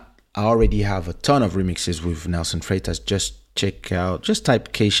 Sabrina, I already have a ton of remixes with Nelson Freitas. Just type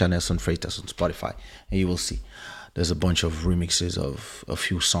Keisha Nelson Freitas on Spotify and you will see. There's a bunch of remixes of a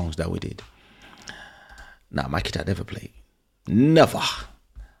few songs that we did. Nah, Makita never played. Never.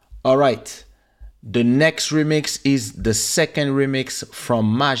 All right. The next remix is the second remix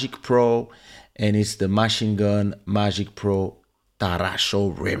from Magic Pro, and it's the Machine Gun Magic Pro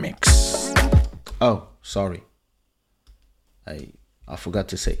Tarasho remix. Oh, sorry. I forgot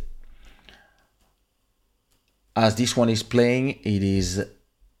to say. As this one is playing, it is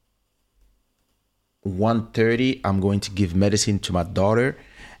 1:30. I'm going to give medicine to my daughter,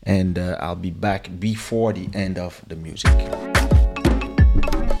 and I'll be back before the end of the music.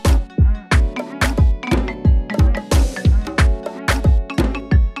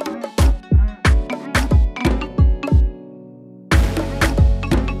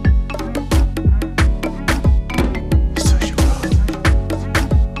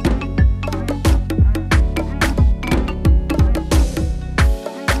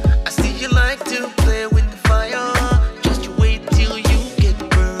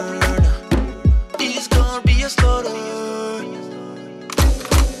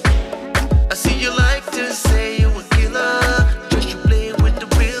 I see you like to say you a killer, just you play with the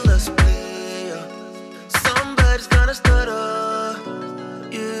realest player. Somebody's gonna stutter,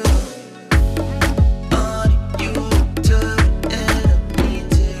 yeah. On you turn enemy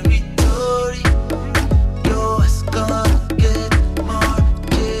territory. Yours gonna get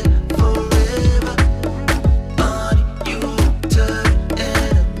market forever. On you turn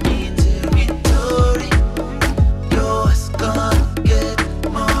enemy territory. Yours gonna get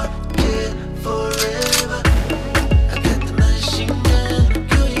market forever. I got the machine gun,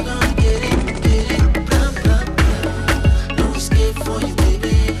 girl, you gonna get it, blah, blah, blah. No escape for you,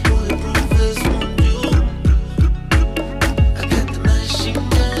 baby, bulletproof vest won't do. I got the machine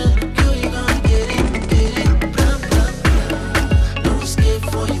gun, girl, you gonna get it, blah, blah, blah. No escape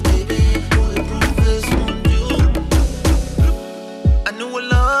for you, baby, bulletproof vest won't do. I knew a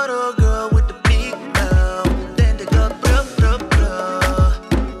lot of girl with the big mouth, then they got bruh, bruh, bruh.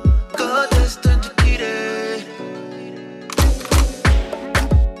 God, that's turned to kitty.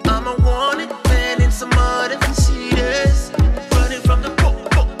 I'm a wanted man in some other cities, running from the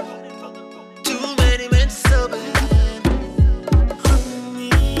po-po. Too many men subbing.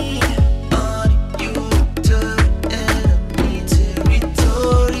 Honey, on you turn enemy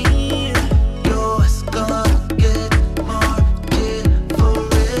territory. Yours gonna get market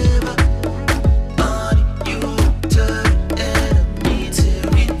forever. On you turn enemy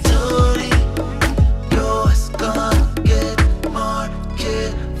territory. Yours gonna get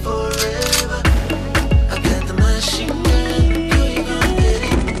market forever. I got the machine gun, girl, you gonna get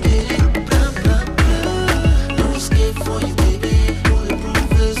it, blah, blah, blah. No escape for you, baby, bulletproof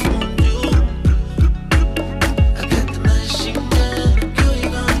vest won't do. I got the machine gun, girl, you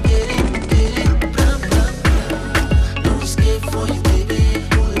gonna get it, blah, blah, blah. No escape for you, baby,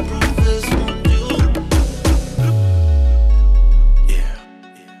 bulletproof vest won't do. Yeah.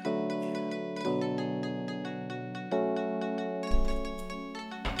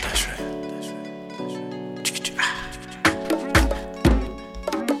 That's right.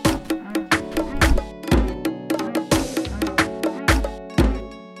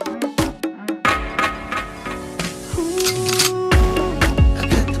 I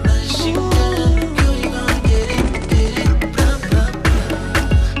got the machine gun, girl, you gonna get it, blah, blah, blah.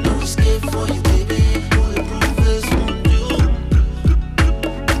 No escape for you, baby, bulletproof vest won't do.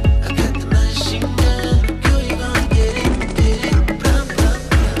 I got the machine gun, girl, you gonna get it, blah, blah,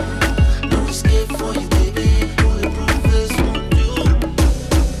 blah. No escape for you, baby, bulletproof vest won't do.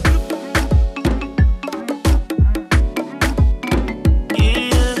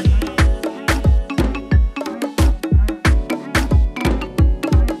 Yeah.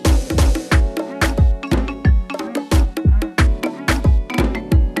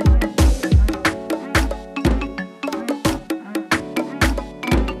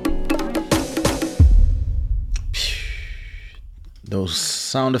 Those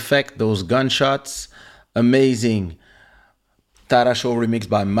sound effects, those gunshots, amazing. Tara Show remix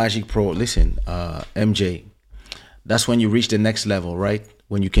by Magic Pro. Listen, MJ, that's when you reach the next level, right?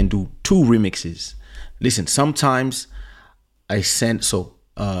 When you can do 2 remixes. Listen, sometimes I send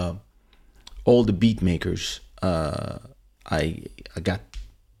all the beat makers. I got,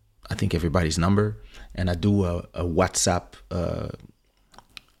 I think, everybody's number, and I do a WhatsApp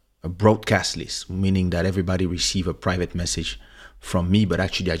a broadcast list, meaning that everybody receive a private message from me, but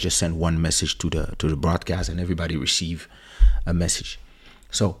actually I just send one message to the broadcast, and everybody receive a message.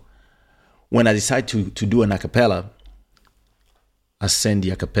 So when I decide to do an acapella, I send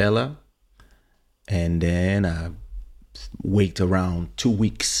the acapella, and then I wait around 2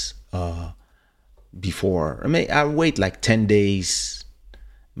 weeks before. I wait like 10 days.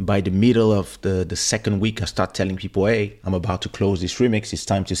 By the middle of the second week, I start telling people, hey, I'm about to close this remix. It's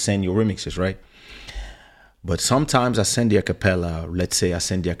time to send your remixes, right? But sometimes I send the acapella. Let's say I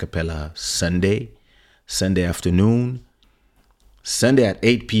send the acapella Sunday afternoon. Sunday at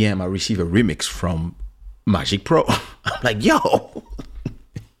 8 p.m., I receive a remix from Magic Pro. I'm like, yo.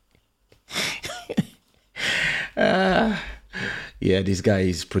 Yeah, this guy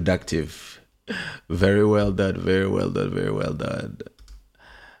is productive. Very well done, very well done, very well done.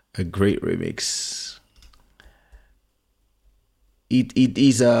 A great remix. It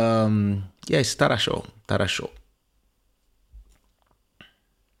is it's Tara Show.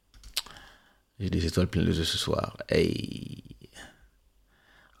 J'ai des étoiles plein les yeux ce soir. Hey.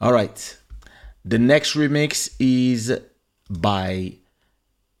 All right. The next remix is by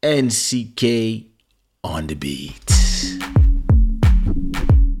NCK on the beat.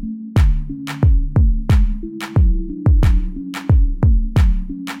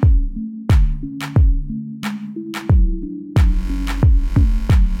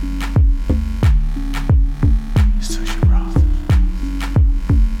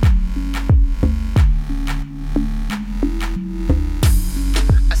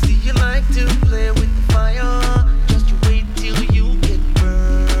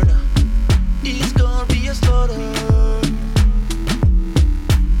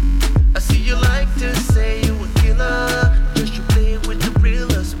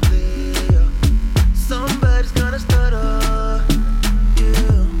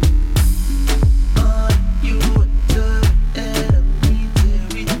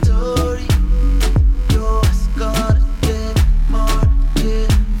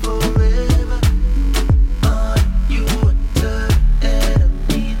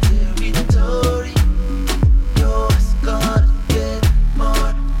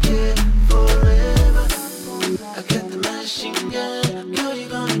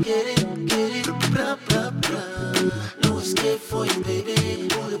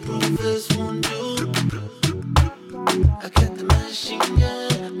 machine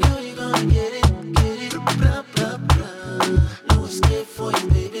gun. Girl, you gonna get it, blah, blah, blah. No escape for you,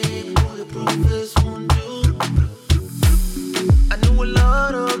 baby. Bulletproof vest won't do. I knew a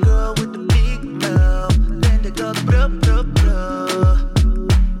lot of girl with the big mouth. Then they got blah, blah, blah.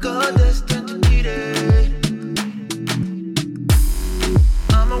 God, that's tend to need it.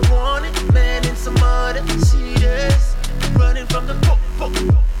 I'm a wanted man in some other cities. Running from the po-po.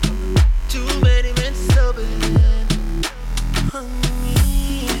 Too many men stubborn.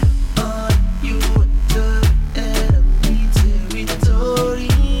 Honey, are you the enemy territory?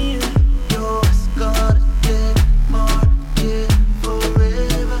 Yours gonna get marked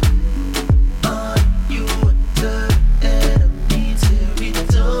forever. Are you the enemy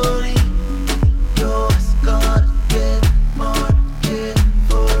territory? Yours gonna get marked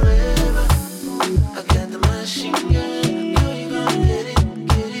forever. I got the machine gun, girl, you gonna get it,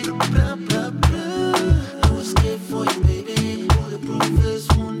 blah, blah, blah. No escape for you, baby, bulletproof vest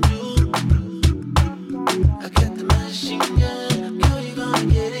won't do. I got the machine gun, girl, you gonna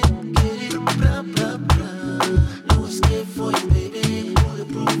get it, blah, blah, blah. No escape for you, baby,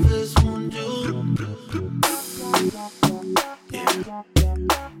 bulletproof vest won't do.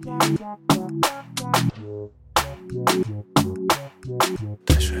 Yeah.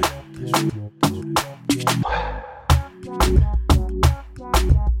 That's right.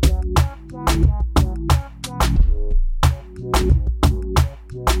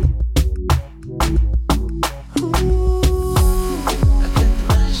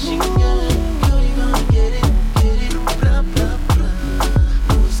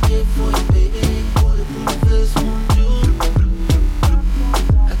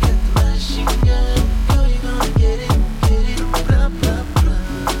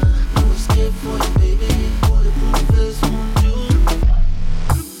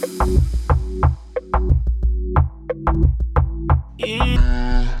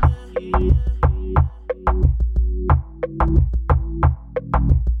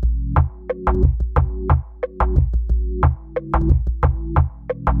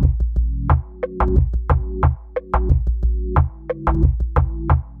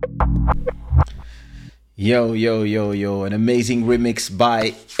 Yo, an amazing remix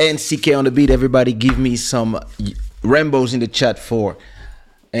by NCK on the beat. Everybody give me some Rambos in the chat for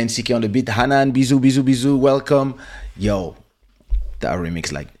NCK on the beat. Hanan, bisous, welcome. Yo, that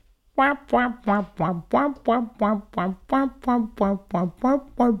remix like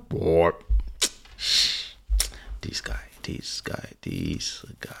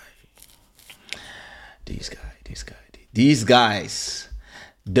this guys.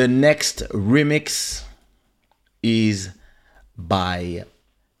 The next remix is by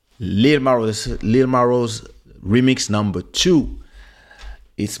Lil Maro's remix number 2.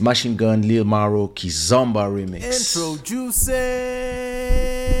 It's Machine Gun Lil Maro Kizomba remix. Introducing.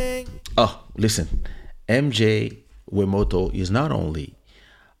 Oh, listen. MJ Wemoto is not only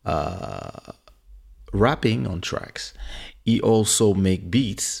rapping on tracks, he also make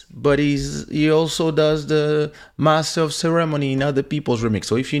beats, but he also does the master of ceremony in other people's remix.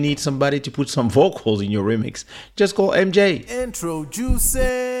 So if you need somebody to put some vocals in your remix, just call MJ. Introducing.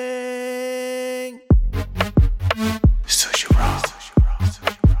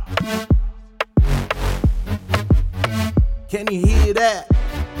 Can you hear that?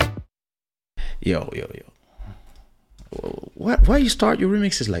 Yo. Why you start your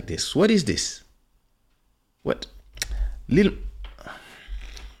remixes like this? What is this? What? I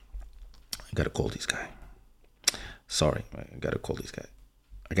gotta call this guy. Sorry, I gotta call this guy.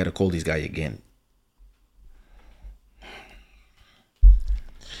 I gotta call this guy again.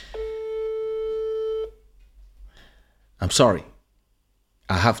 I'm sorry.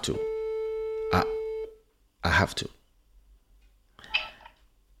 I have to. I have to.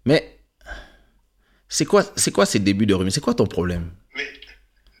 Mais c'est quoi ces débuts de remix? C'est quoi ton problème? Mais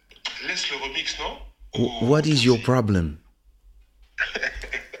laisse le remix, non? What is your problem?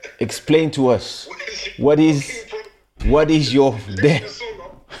 Explain to us. What is your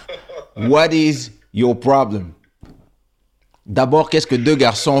what is your problem? D'abord, qu'est-ce que deux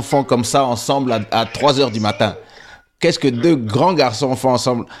garçons font comme ça ensemble à 3h du matin? Qu'est-ce que deux grands garçons font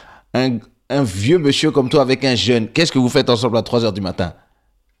ensemble? Un vieux monsieur comme toi avec un jeune. Qu'est-ce que vous faites ensemble à 3h du matin?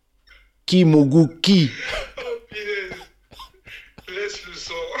 Qui, Mogou, qui? Oh, punaise. Laisse le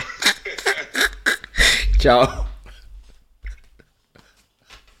son. Ciao.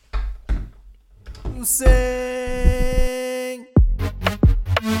 You sing.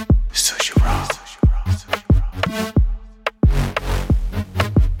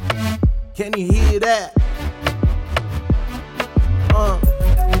 Can you hear that?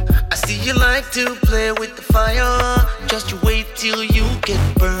 I see you like to play with the fire. Just you wait till you get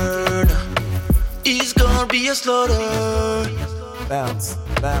burned. It's gonna be a slaughter. Bounce,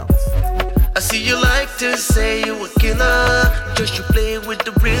 bounce. I see you like to say you a killer. Just you play with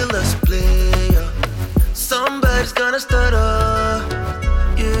the realest player. Somebody's gonna stutter.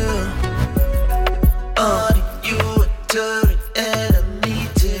 Yeah. You entering enemy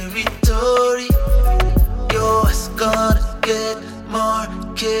territory. Yours gonna get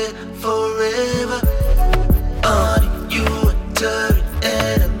market forever. You entering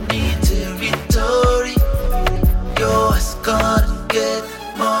enemy territory. Yours gonna get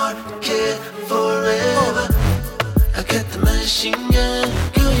market forever. I got the machine gun,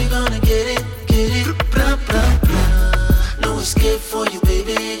 girl, you gonna get it, blah, blah, blah. No escape for you,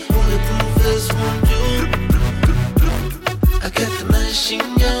 baby, bulletproof as won't do. I got the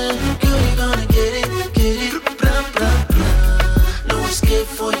machine gun, girl, you gonna get it, blah, blah, blah. No escape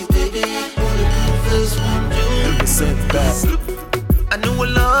for you, baby, bulletproof as won't do. I knew a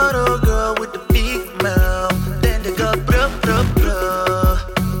lot of girl with the big mouth, then they got bruh, bruh,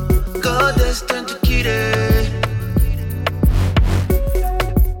 bruh. God destined to kill it.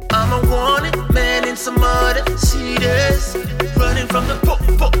 I'm a wanted man in some other cities, running from the po.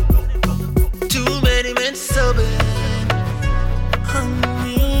 Too many men subbing.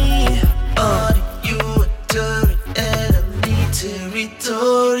 Honey, you entering enemy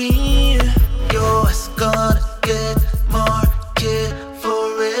territory. Yours gonna get market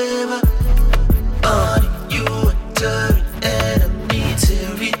forever. You entering enemy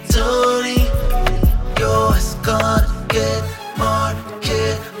territory. Yours gonna get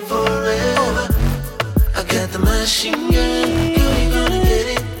market forever. I got the machine gun, girl, you gonna get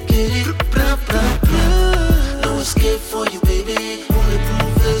it, blah, blah, blah. No escape for you, baby,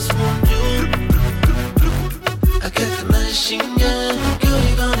 bulletproof as won't do. I got the machine gun, girl,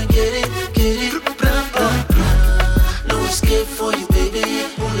 you gonna get it, blah, blah, blah. No escape for you, baby,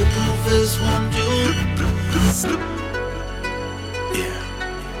 bulletproof as won't do. Yeah.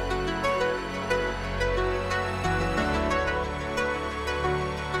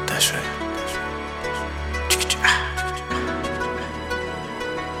 That's right.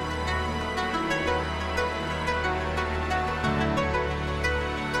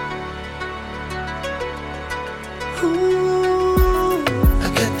 I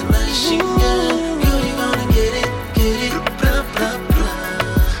got the machine gun, girl, you gonna get it, blah, blah, blah.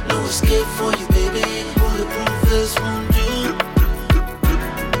 No escape for you, baby, bulletproof as won't do.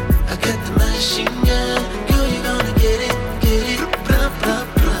 I got the machine gun, girl, you gonna get it, blah, blah,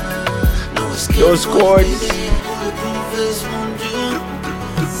 blah. No escape Those for you, chords. baby, bulletproof as won't do.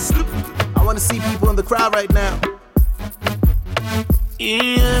 I wanna see people in the crowd right now.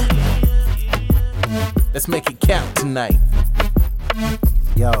 Yeah. Let's make it count tonight.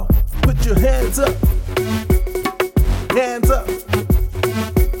 Yo, put your hands up. Hands up.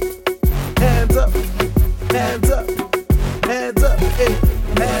 Hands up. Hands up. Hands up. Hey,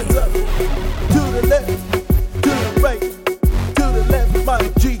 hands up. To the left. To the right. To the left, my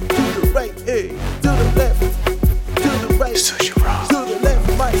G. To the right. Hey, to the left. To the right. Sushi roll. To the left,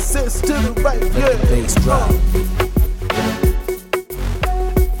 my sis. To the right. Yeah. Bass drop.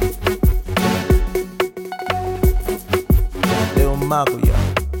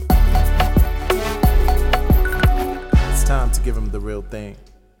 It's time to give him the real thing.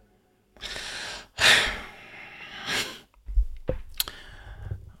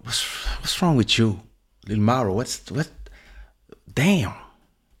 What's wrong with you, Lil Maro? What? Damn.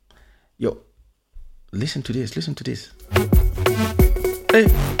 Yo, listen to this. Hey.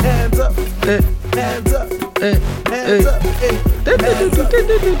 Hands up. Hey. Hands up. Hey. Hands up. Hey. Hands up. To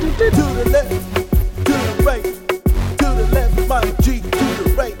the left. To the right. To the left, my G. To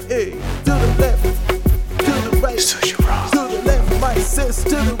the right. Hey. To the left. To the right. Sushi roll. To the left, my sis.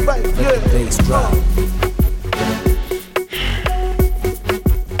 To the right. Yeah. Bass drop.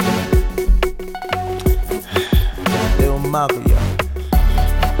 Lil Mafia.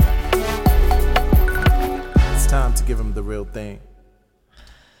 It's time to give him the real thing.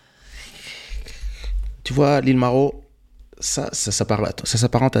 Tu vois, Lil Maro, ça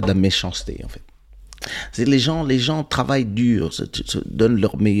s'apparente à de la méchanceté, en fait. C'est les gens travaillent dur, se donnent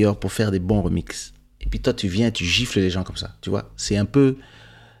leur meilleur pour faire des bons remixes. Et puis toi, tu viens, tu gifles les gens comme ça, tu vois. C'est un peu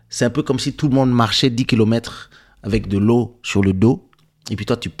comme si tout le monde marchait 10 km avec de l'eau sur le dos. Et puis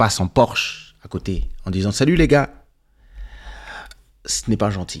toi, tu passes en Porsche à côté en disant « Salut les gars !» Ce n'est pas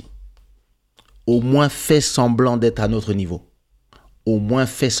gentil. Au moins, fais semblant d'être à notre niveau. Au moins,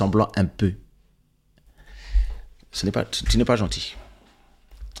 fais semblant un peu. Tu n'es pas gentil.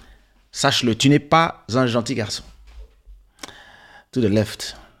 Sache-le, tu n'es pas un gentil garçon. To the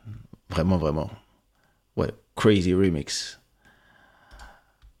left. Vraiment. Ouais, Crazy remix.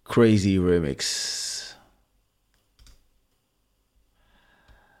 Crazy remix.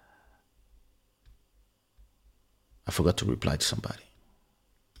 I forgot to reply to somebody.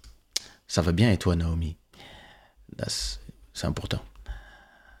 Ça va bien et toi, Naomi? C'est important.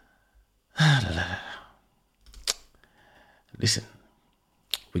 Listen,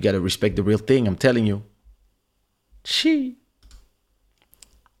 we gotta respect the real thing, I'm telling you.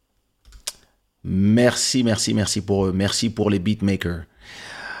 Merci pour les beatmakers.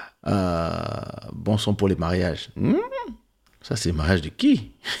 Bon son pour les mariages. Ça, c'est le mariage de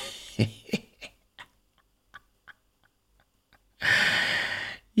qui?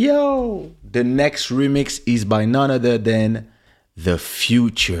 Yo, the next remix is by none other than The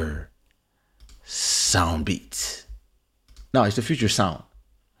Future Sound Beat. Non, it's The Future Sound.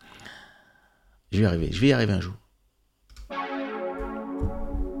 Je vais y arriver un jour.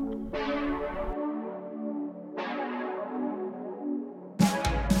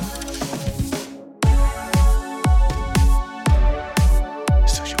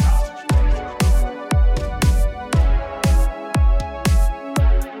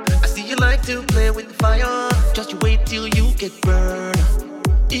 To play with the fire, just you wait till you get burned.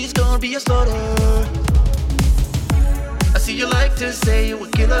 It's gonna be a slaughter. I see you like to say you a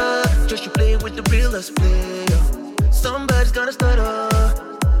killer, just you play with the realest player. Somebody's gonna stutter,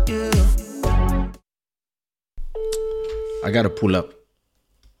 yeah. I gotta pull up.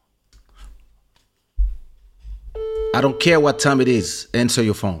 I don't care what time it is. Answer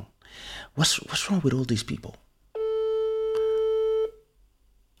your phone. What's wrong with all these people?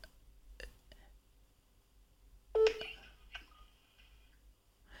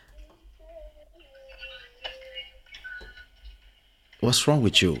 What's wrong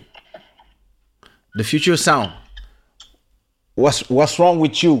with you? The Future Sound. What's wrong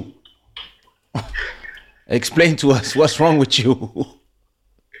with you? Explain to us what's wrong with you.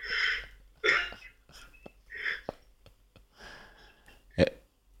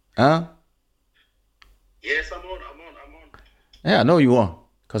 Huh? Yes, I'm on. Yeah, I know you are,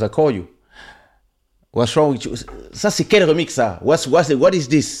 because I call you. What's wrong with you? Ça, c'est quel remix, ça? What is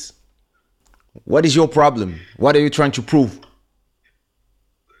this? What is your problem? What are you trying to prove?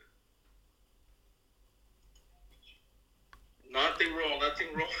 Nothing wrong.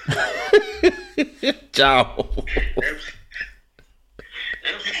 Ciao.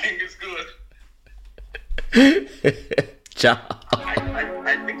 Everything is good. Ciao. I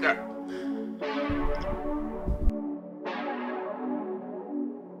think that.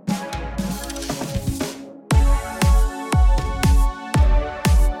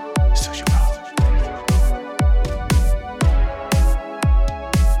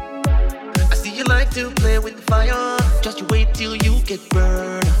 I see you like to play with the fire, just you wait till you get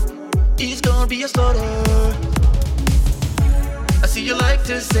burned. It's gonna be a slaughter. I see you like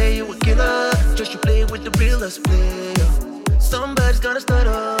to say you a killer, just you play with the realest player. Somebody's gonna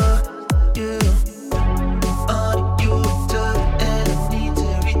stutter, yeah. Are you the enemy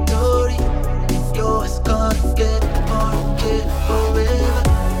territory? Yours gonna get market forever.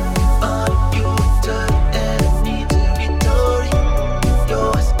 Are you the enemy territory?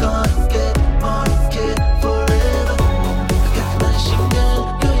 Yours gonna get market forever. I got the machine gun,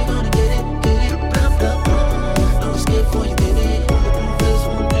 girl, you gonna get it, blah, blah, blah. No escape for you, baby, bulletproof is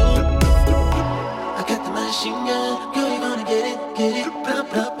won't do. I got the machine gun, girl, you gonna get it, blah,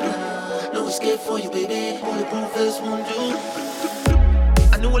 blah, blah. No escape for you, baby, bulletproof is won't do.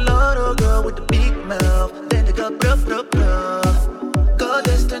 I knew a lot of girl with the big mouth, then they got blah, blah, blah. God,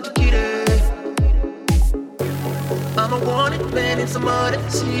 that's time to get it. I'm a wanted man in some other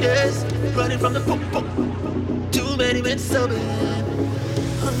cities, running from the popo. Too many men subbing.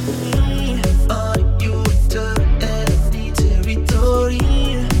 Are you the enemy territory?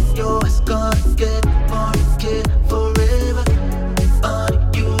 Yours gonna get market forever. Are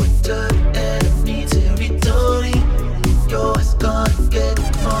you the enemy territory? Yours gonna get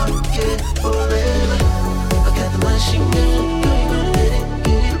market forever. I got the machine gun, girl, you gonna get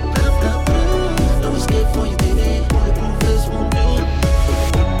it, blah, blah, blah. No escape for you, baby, bulletproof vest won't do.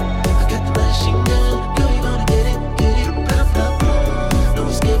 I got the machine gun, girl, you gonna get it, blah, blah, blah. No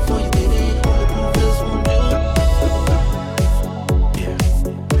escape for you, baby, bulletproof vest won't do. Yeah.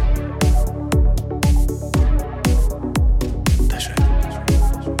 That's right.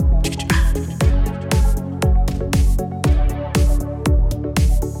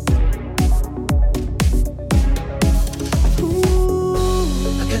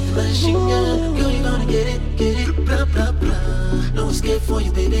 I got the machine gun, girl, you gonna get it, blah, blah, blah. No escape for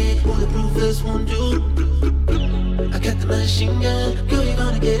you, baby, bulletproof vest won't do. I got the machine gun, girl, you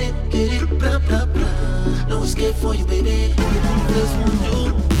gonna get it, blah, blah, blah. No escape.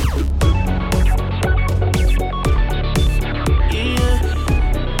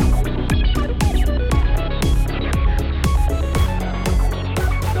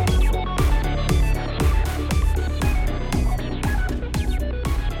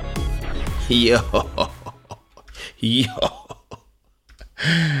 Yo. Yo.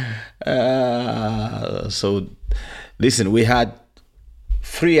 So, listen, we had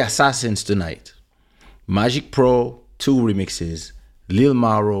 3 assassins tonight. Magic Pro, 2 remixes. Lil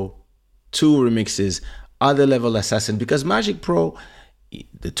Maro, 2 remixes. Other level assassin, because Magic Pro,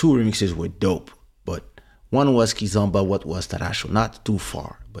 the 2 remixes were dope. But one was Kizomba, what was Tarasho, not too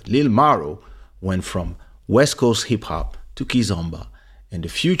far. But Lil Maro went from West Coast hip hop to Kizomba, and the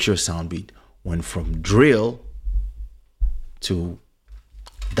Future soundbeat went from drill to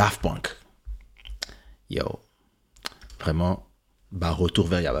Daft Punk. Yo, vraiment, retour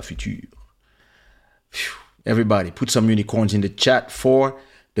vers Yaba Future. Everybody, put some unicorns in the chat for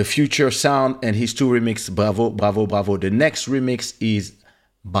the Future sound and his 2 remix. Bravo, bravo, bravo. The next remix is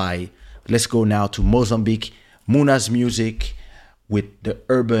by, let's go now to Mozambique, Muna's Music with the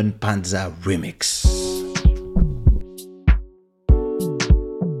Urban Panza remix.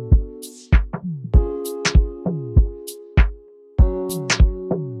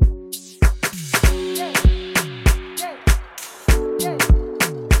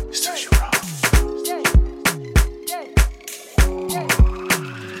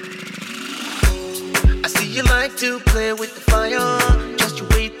 To play with the fire, just you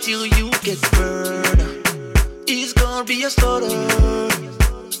wait till you get burned. It's gonna be a slaughter.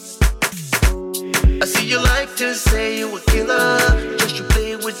 I see you like to say you a killer, just you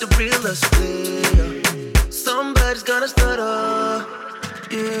play with the realest player. Somebody's gonna stutter,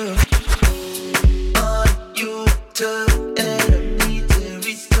 yeah. Are you to enemy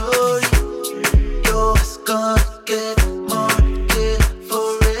territory? Yours gonna get market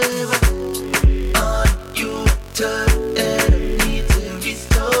forever. Are you enemy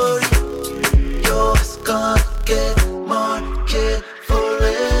territory? Yours gonna get market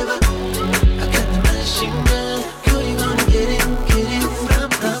forever. I got the machine gun, girl, you gonna get it, blah,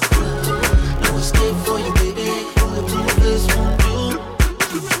 blah, blah. No escape for you, baby, bulletproof this won't do.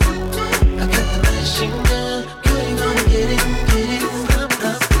 I got the machine gun, girl, you gonna get it, blah,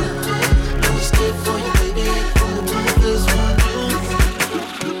 blah, blah. No escape for you, baby, bulletproof this won't do.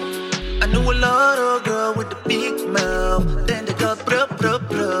 I knew a lot of girl with the big mouth, then they got bruh, bruh,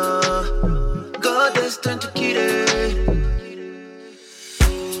 bruh. God destined to kill it.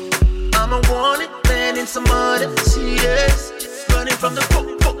 I'm a wanted man in some other cities, running from the po.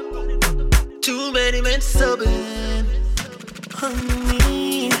 Too many men subbing.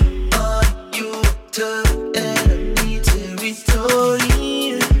 Honey, are you to enemy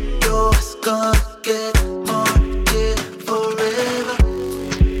territory? Yours gonna get market forever.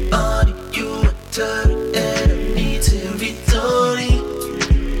 Are you to enemy territory?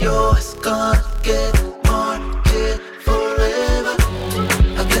 Yours gonna get market forever.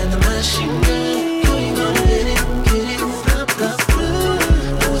 I got the machine gun, girl, you gonna get it, blah, blah, blah.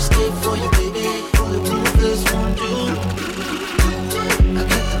 No escape for you, baby, bulletproof this won't do. I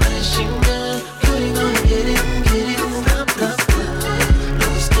got the machine gun, girl, you gonna get it, blah, blah, blah. No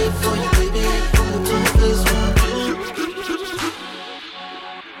escape for you, baby, bulletproof this won't do.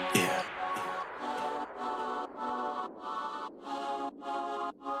 Yeah.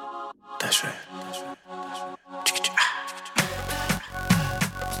 That's right.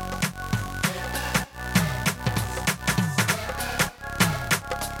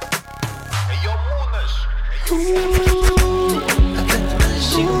 I got the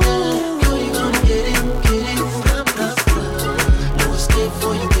machine gun, girl, you gonna get it, blah, blah, blah. No escape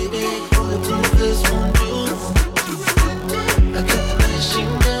for you, baby, bulletproof this won't do. I got the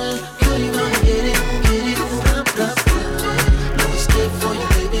machine gun, girl, you gonna get it, blah, blah, blah. No escape for you,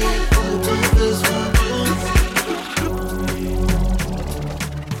 baby, bulletproof this won't do.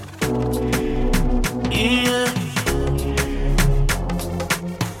 Yeah.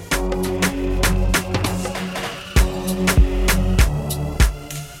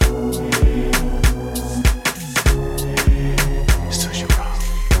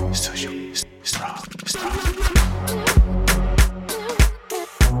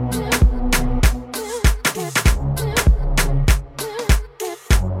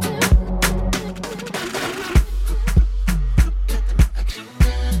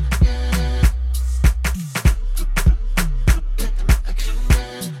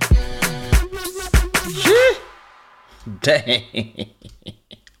 Dang.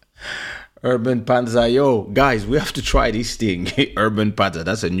 Urban Panza. Yo, guys, we have to try this thing. Urban Panza.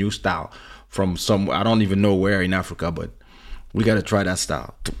 That's a new style from somewhere. I don't even know where in Africa, but we got to try that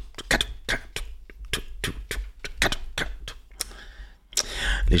style.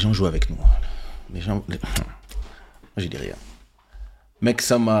 Les gens jouent avec nous. Les gens... Moi, j'ai dit rien. make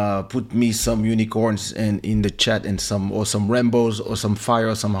some put me some unicorns and in the chat and some rainbows or some fire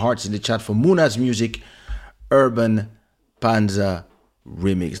or some hearts in the chat for Muna's music, Urban Panza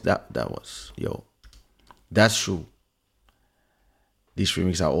remix. That was that's true. These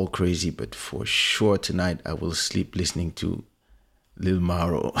remixes are all crazy, but for sure tonight I will sleep listening to Lil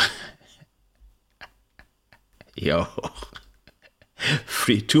Maro. Yo,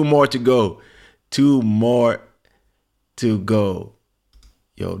 two more to go.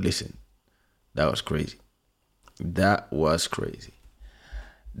 Yo, listen, that was crazy.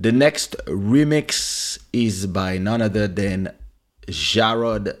 The next remix is by none other than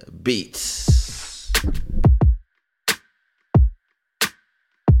Jarod Beats.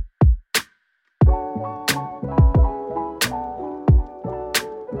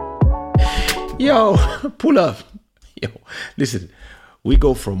 Yo, pull up. Yo, listen, we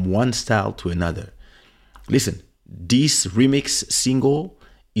go from one style to another. Listen, this remix single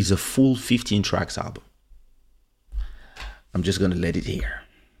is a full 15 tracks album. I'm just gonna let it hear.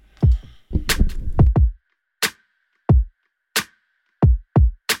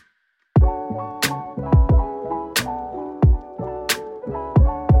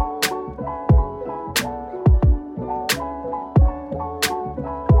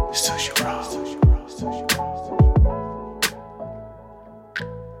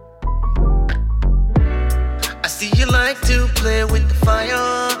 I see you like to play with the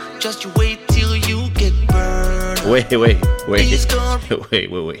fire. Just you wait till you get burned. Wait. Wait.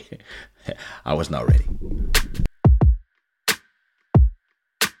 I was not ready.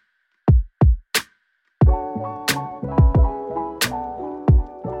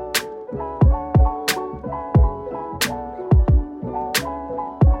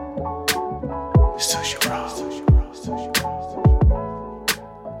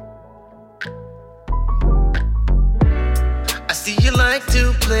 I see you like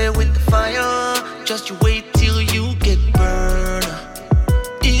to play with the fire. Just you wait till you get burned.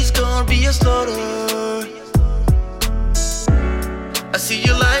 It's gonna be a slaughter. I see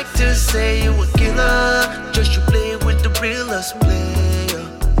you like to say you a killer. Just you play with the realest player.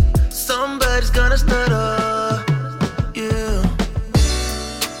 Somebody's gonna stutter. Yeah.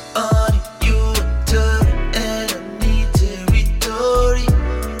 On you a turn and I need territory.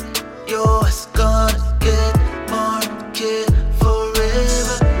 Your ass gonna get market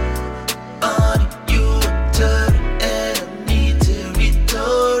forever. On you a turn and I need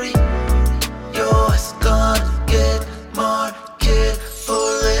territory. Your ass gonna get market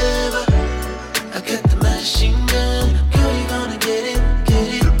forever. I got the machine gun, girl, you gonna get it,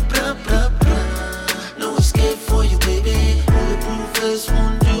 blah, blah, blah. No escape for you, baby, bulletproof as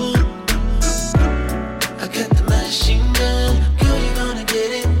one do. I got the machine gun, girl, you gonna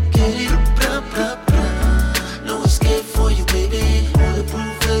get it, blah, blah, blah. No escape for you, baby,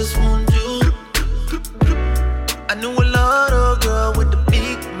 bulletproof as one do. I knew a lot of girl with the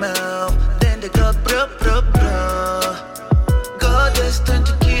big mouth, then they got blah, blah, blah. God destined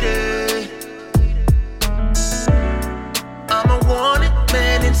to get it. I'm a wanted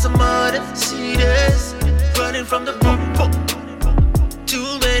man in some other cities, running from the pop.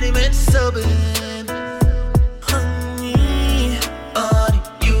 Too many men subbing. Honey, on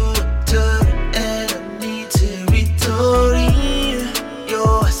you a turn and I need territory.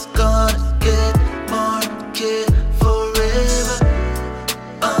 Your ass gonna get market forever.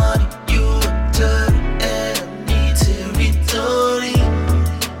 On you a turn and I need territory.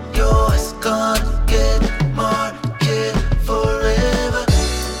 Your ass gonna get market forever.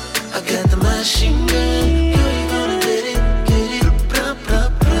 I got the machine gun, girl, you gonna get it, blah, blah,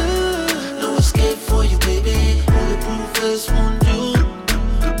 blah. No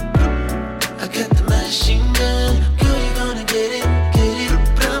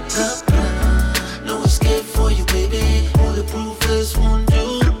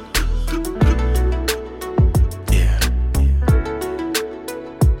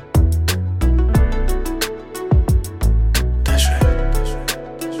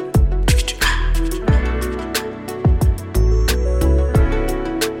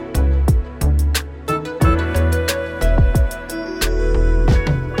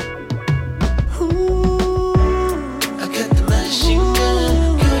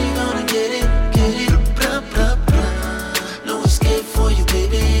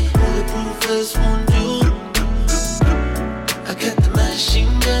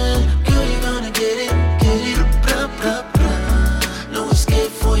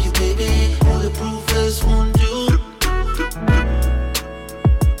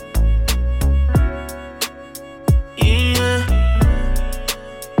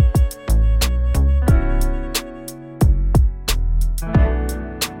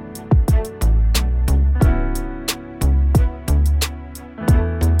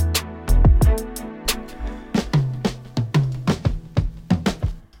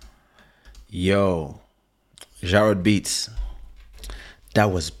Yo, Jarrod Beats. That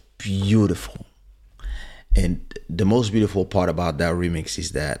was beautiful. And the most beautiful part about that remix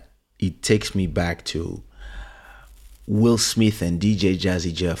is that it takes me back to Will Smith and DJ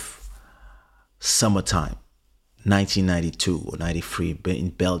Jazzy Jeff, Summertime, 1992 or 93 in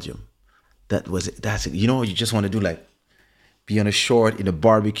Belgium. That's it. You know, you just want to do like be on a shore in a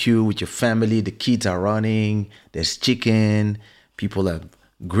barbecue with your family. The kids are running. There's chicken. People are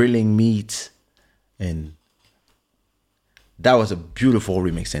grilling meat, and that was a beautiful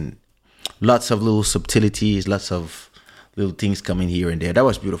remix. And lots of little subtleties, lots of little things coming here and there. That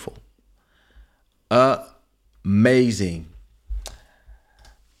was beautiful. Amazing.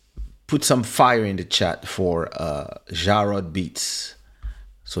 Put some fire in the chat for Jarrod Beats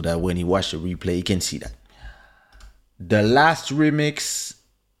so that when he watch the replay, he can see that. The last remix,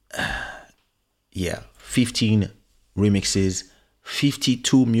 15 remixes,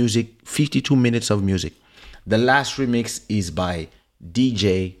 52 minutes of music. The last remix is by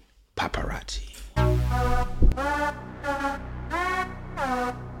DJ Paparazzi.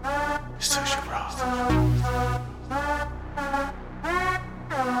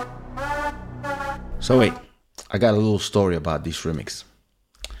 So wait, I got a little story about this remix.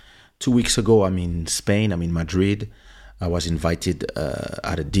 2 weeks ago, I'm in Spain, I'm in Madrid. I was invited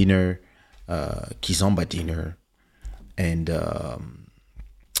at a dinner, Kizomba dinner, and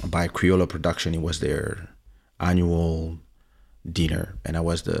by Criollo Production. It was their annual dinner, and I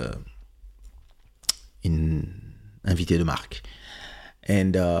was the invité de marque.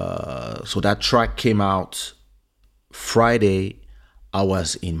 And so that track came out Friday. I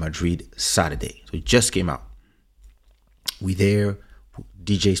was in Madrid Saturday, so it just came out. We there,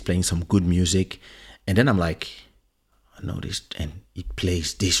 DJ's playing some good music, and then I'm like, I know this, and it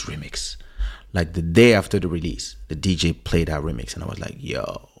plays this remix. Like the day after the release, the DJ played that remix, and I was like,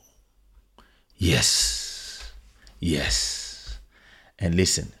 yo, yes. And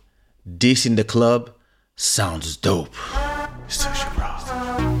listen, this in the club sounds dope. Sushi Bro.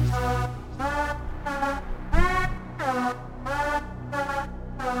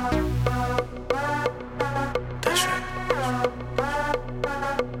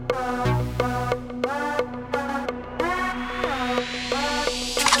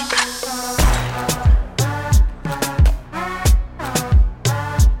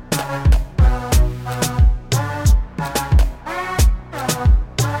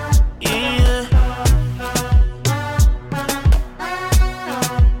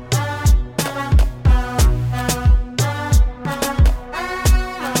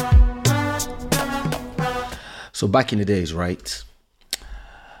 So back in the days, right?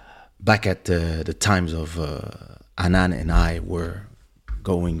 Back at the times of Anan and I were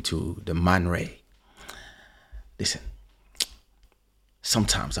going to the Man Ray. Listen,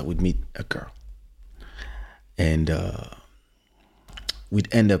 sometimes I would meet a girl and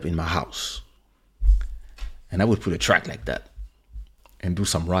we'd end up in my house, and I would put a track like that and do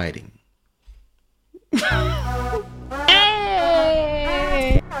some riding.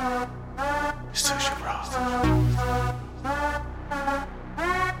 Sushi Bro.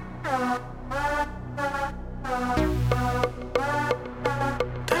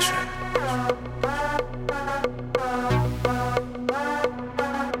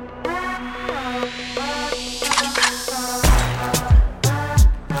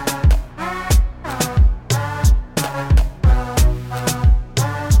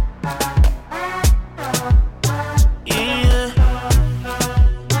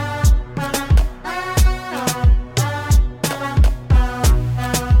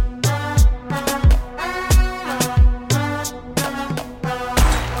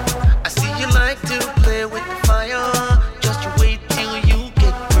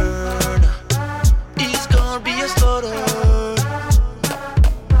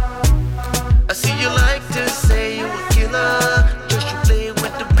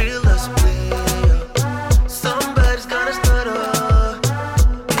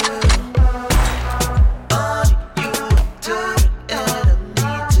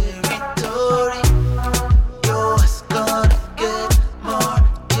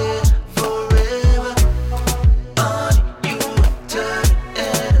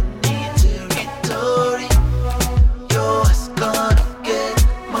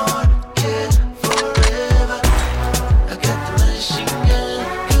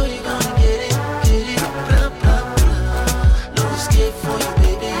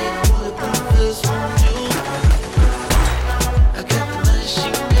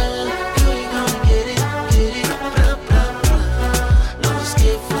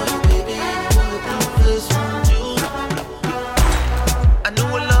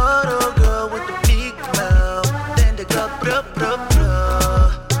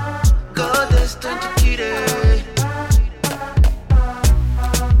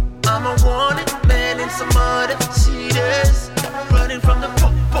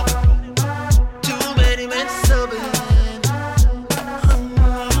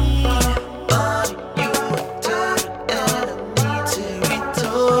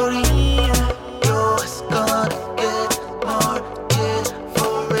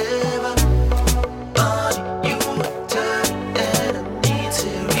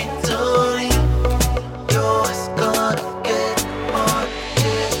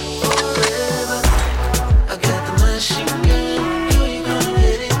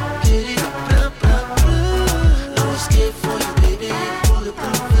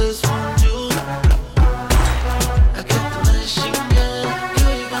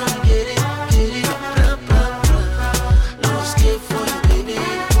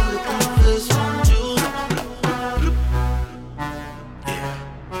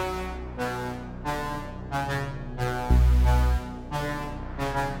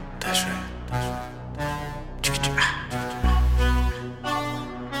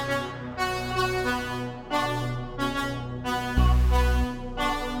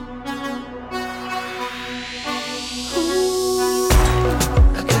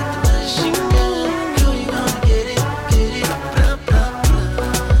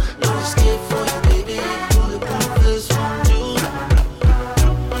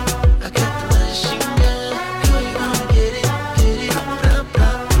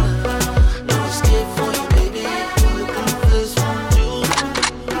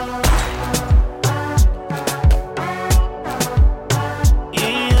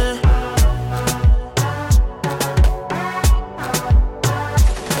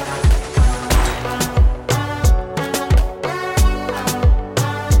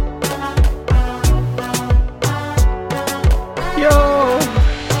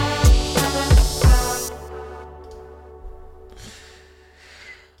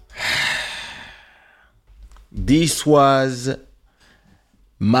 This was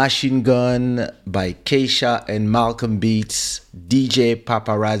Machine Gun by Keisha and Malcolm Beats, DJ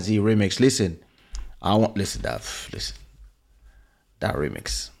Paparazzi remix. Listen, listen that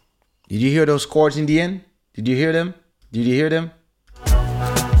remix. Did you hear those chords in the end? Did you hear them? Did you hear them?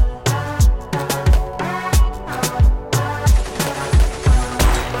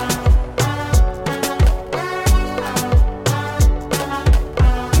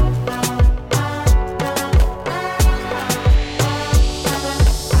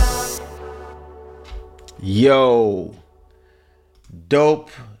 Yo, dope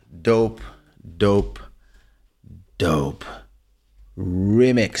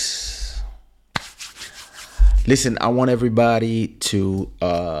remix. Listen, I want everybody to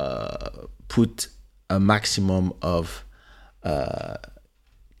put a maximum of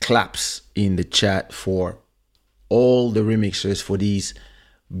claps in the chat for all the remixers for these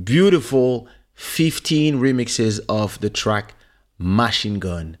beautiful 15 remixes of the track Machine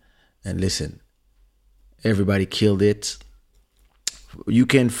Gun. And listen, everybody killed it. You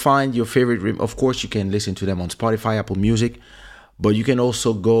can find your favorite of course you can listen to them on Spotify, Apple Music, but you can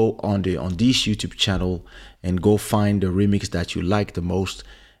also go on this YouTube channel and go find the remix that you like the most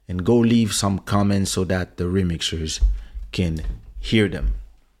and go leave some comments so that the remixers can hear them.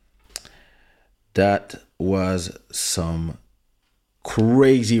 That was some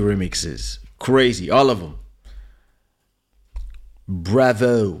crazy remixes. Crazy, all of them.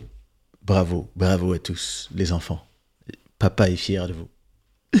 Bravo à tous les enfants. Papa est fier de vous.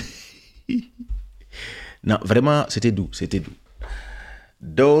 Non, vraiment, c'était doux.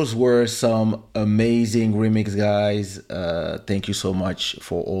 Those were some amazing remix, guys. Thank you so much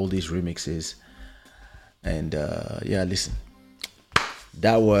for all these remixes. And yeah, listen.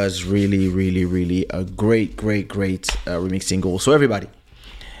 That was really a great remix single. So everybody,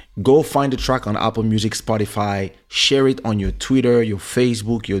 go find the track on Apple Music, Spotify, share it on your Twitter, your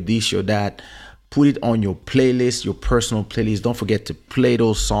Facebook, your this, your that. Put it on your playlist, your personal playlist. Don't forget to play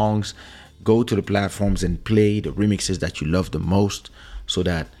those songs. Go to the platforms and play the remixes that you love the most so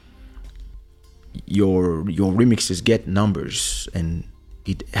that your remixes get numbers and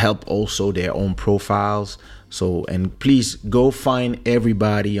it help also their own profiles. So, and please go find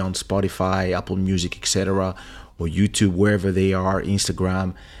everybody on Spotify, Apple Music, etc., or YouTube, wherever they are,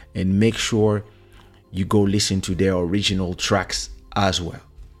 Instagram, and make sure you go listen to their original tracks as well,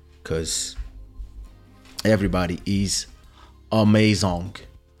 because everybody is amazing.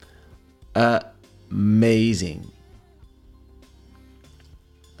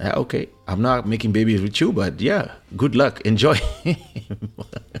 Okay, I'm not making babies with you, but yeah, good luck, enjoy.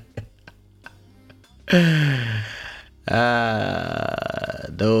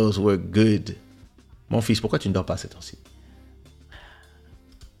 Those were good. Mon fils, pourquoi tu ne dors pas ces temps-ci?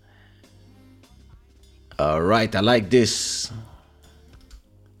 All right, I like this.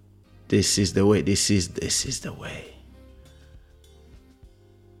 This is the way. This is the way.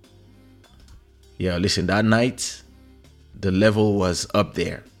 Yeah, listen, that night, the level was up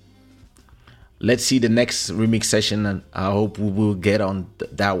there. Let's see the next remix session, and I hope we will get on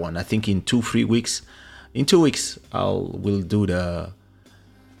that one. I think in 2-3 weeks. In 2 weeks, we'll do the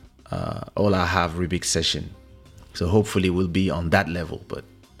All I Have remix session. So hopefully we'll be on that level. But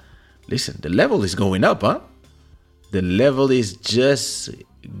listen, the level is going up, huh? The level is just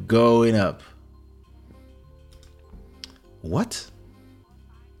going up. What?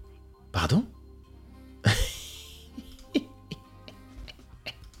 Pardon?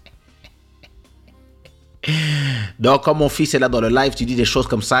 Donc, comme mon fils est là dans le live, tu dis des choses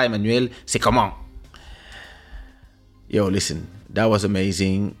comme ça, Emmanuel, c'est comment? Yo, listen, that was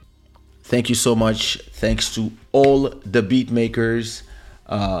amazing. Thank you so much. Thanks to all the beat makers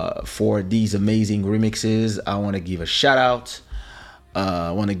for these amazing remixes. I want to give a shout out.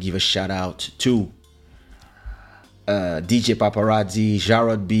 To DJ Paparazzi,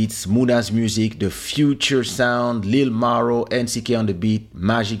 Jarrod Beats, Muna's Music, The Future Sound, Lil Maro, NCK on the Beat,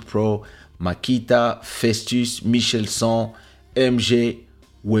 Magic Pro, Makita, Festus, Michel Son, MJ,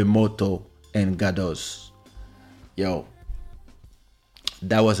 Wemoto, and Gados. Yo,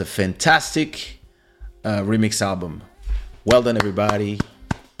 that was a fantastic remix album. Well done, everybody.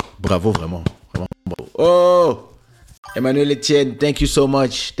 Bravo, vraiment. Bravo. Oh, Emmanuel Etienne, thank you so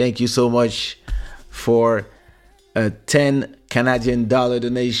much. Thank you so much for a 10 Canadian dollar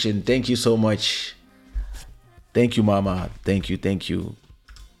donation. Thank you so much. Thank you, Mama. Thank you.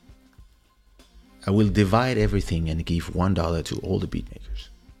 I will divide everything and give $1 to all the beat makers.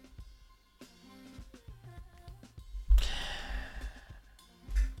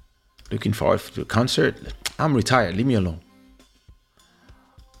 Looking forward to the concert. I'm retired. Leave me alone.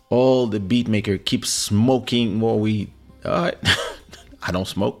 all the beat maker keep smoking more weed. All right. I don't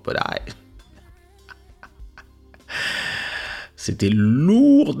smoke, but c'était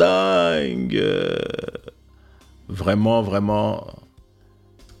lourd dingue. Vraiment, vraiment.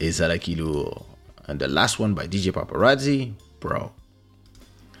 Ezalaki lourd. And the last one by DJ Paparazzi, bro.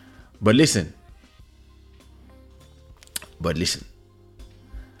 But listen.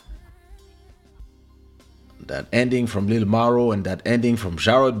 That ending from Lil Maro and that ending from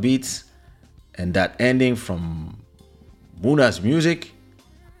Jarrod Beats and that ending from Muna's music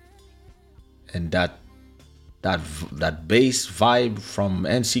and that bass vibe from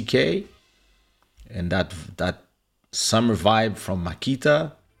NCK and that summer vibe from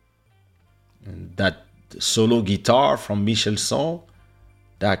Makita and that solo guitar from Michel Son,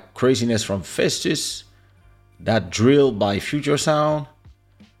 that craziness from Festus, that drill by Future Sound.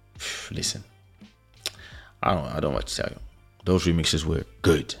 Listen, I don't know what to tell you. Those remixes were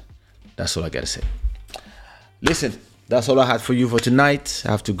good. That's all I gotta say. Listen, that's all I had for you for tonight.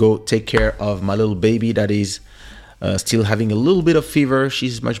 I have to go take care of my little baby that is still having a little bit of fever.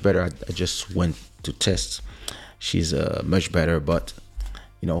 She's much better. I just went to test. She's much better, but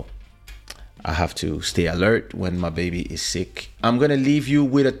you know, I have to stay alert when my baby is sick. I'm gonna leave you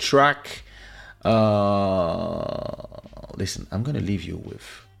with a track. Listen, I'm gonna leave you with.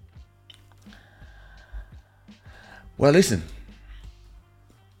 Well, listen.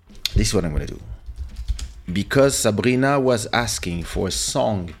 This is what I'm gonna do. Because Sabrina was asking for a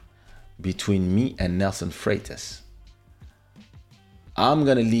song between me and Nelson Freitas, I'm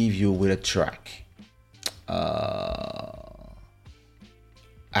gonna leave you with a track.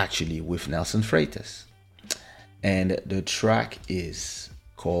 Actually, with Nelson Freitas. And the track is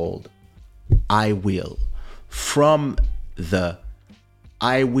called I Will, from the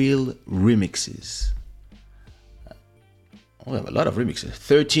I Will Remixes. We have a lot of remixes,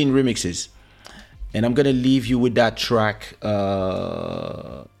 13 remixes. And I'm gonna leave you with that track.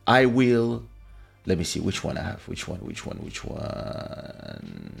 I Will. Let me see which one I have. Which one?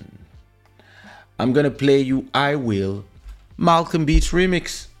 I'm gonna play you I Will, Malcolm Beats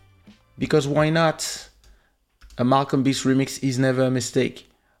remix. Because why not? A Malcolm Beats remix is never a mistake.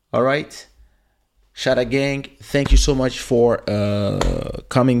 All right? Shada gang, thank you so much for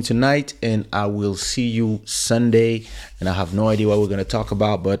coming tonight. And I will see you Sunday. And I have no idea what we're gonna talk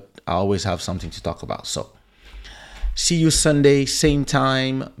about, but I always have something to talk about. So, see you Sunday, same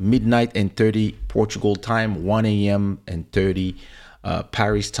time, midnight and 30 Portugal time, 1 a.m. and 30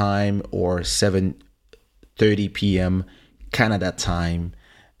 Paris time, or 7:30 p.m. Canada time,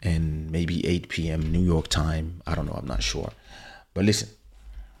 and maybe 8 p.m. New York time. I don't know. I'm not sure. But listen,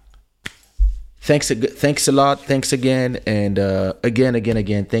 thanks a lot. Thanks again. And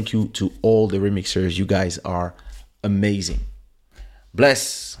again, thank you to all the remixers. You guys are amazing.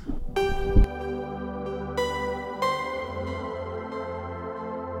 Bless.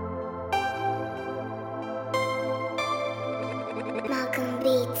 Malcolm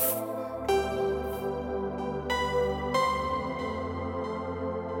Beats.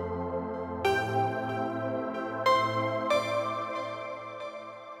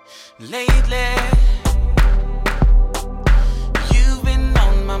 Lately, you've been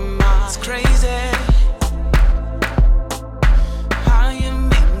on my mind. It's crazy how you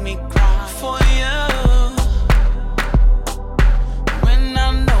make me cry for you. When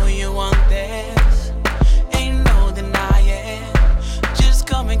I know you want this, ain't no denying. Just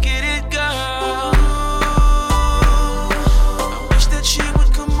come and get it, girl. I wish that you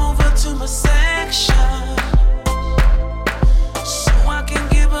would come over to my section, so I can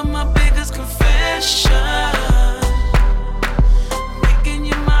give her my biggest confession. Making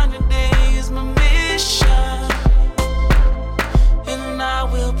you mine today is my mission, and I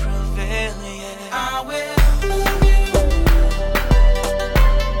will prevail, yeah. I will.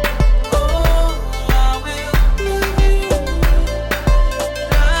 Oh, I will.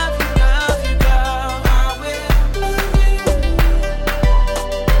 Love you, girl. I will.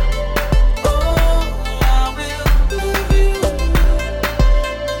 Oh, I will.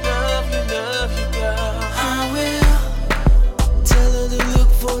 Love you, girl. I will tell her to look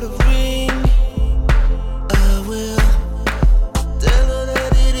for the real.